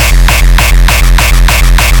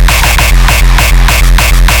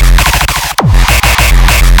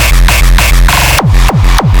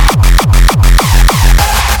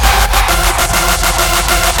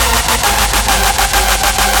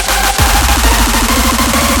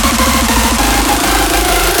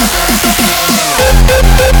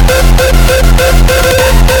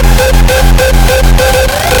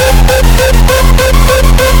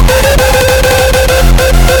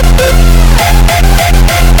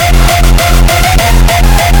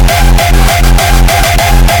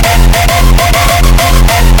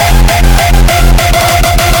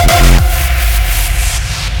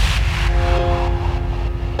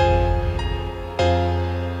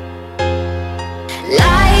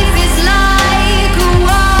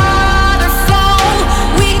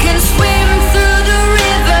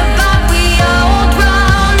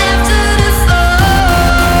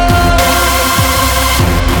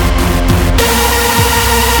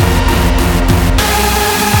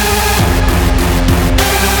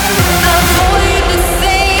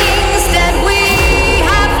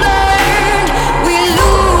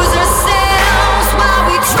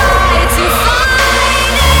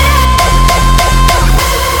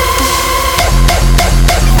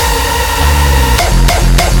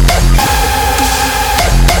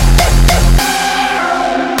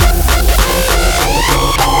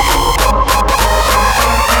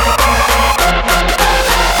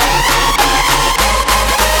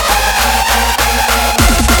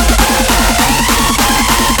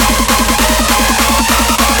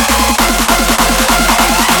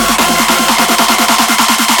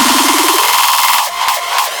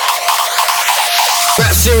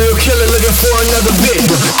 Serial killer looking for another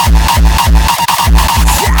victim.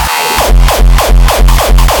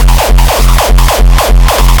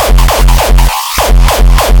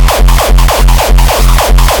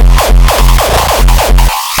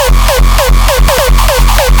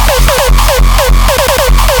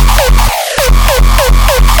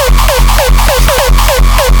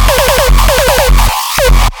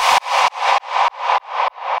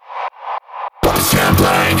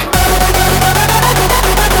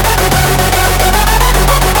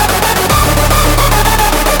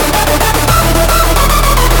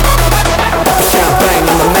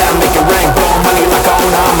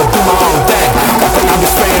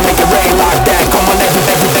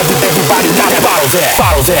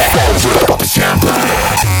 Bottles there. Pop the champagne.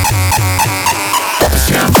 Pop the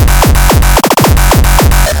champagne.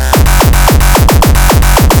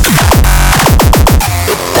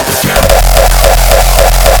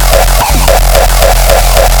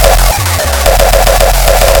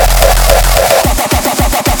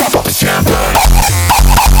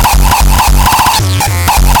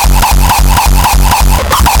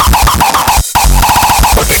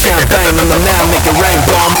 Champagne on the now, make it rain,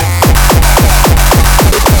 bomb.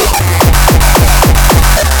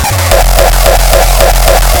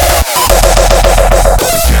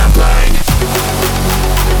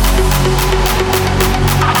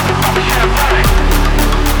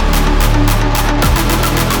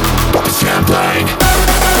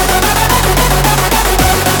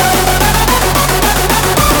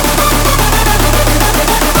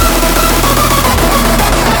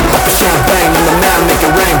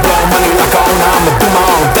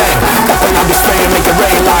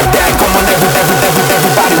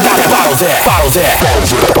 Bottles there.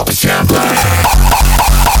 Pop the champagne.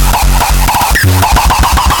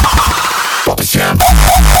 Pop the champagne.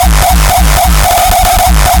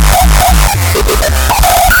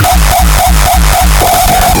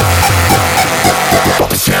 Pop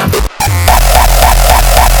the champagne.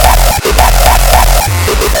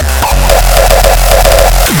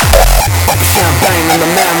 Pop the champagne and the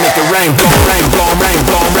man make it rain, blow, rain, blow, rain,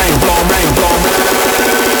 blow, rain, blow, rain, blow, rain.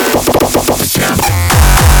 Pop the champagne.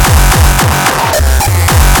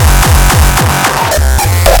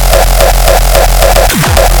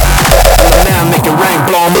 Make it rain,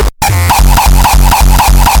 blow me.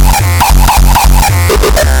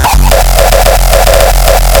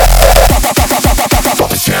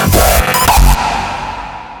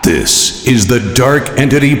 This is the Dark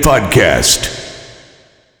Entity Podcast.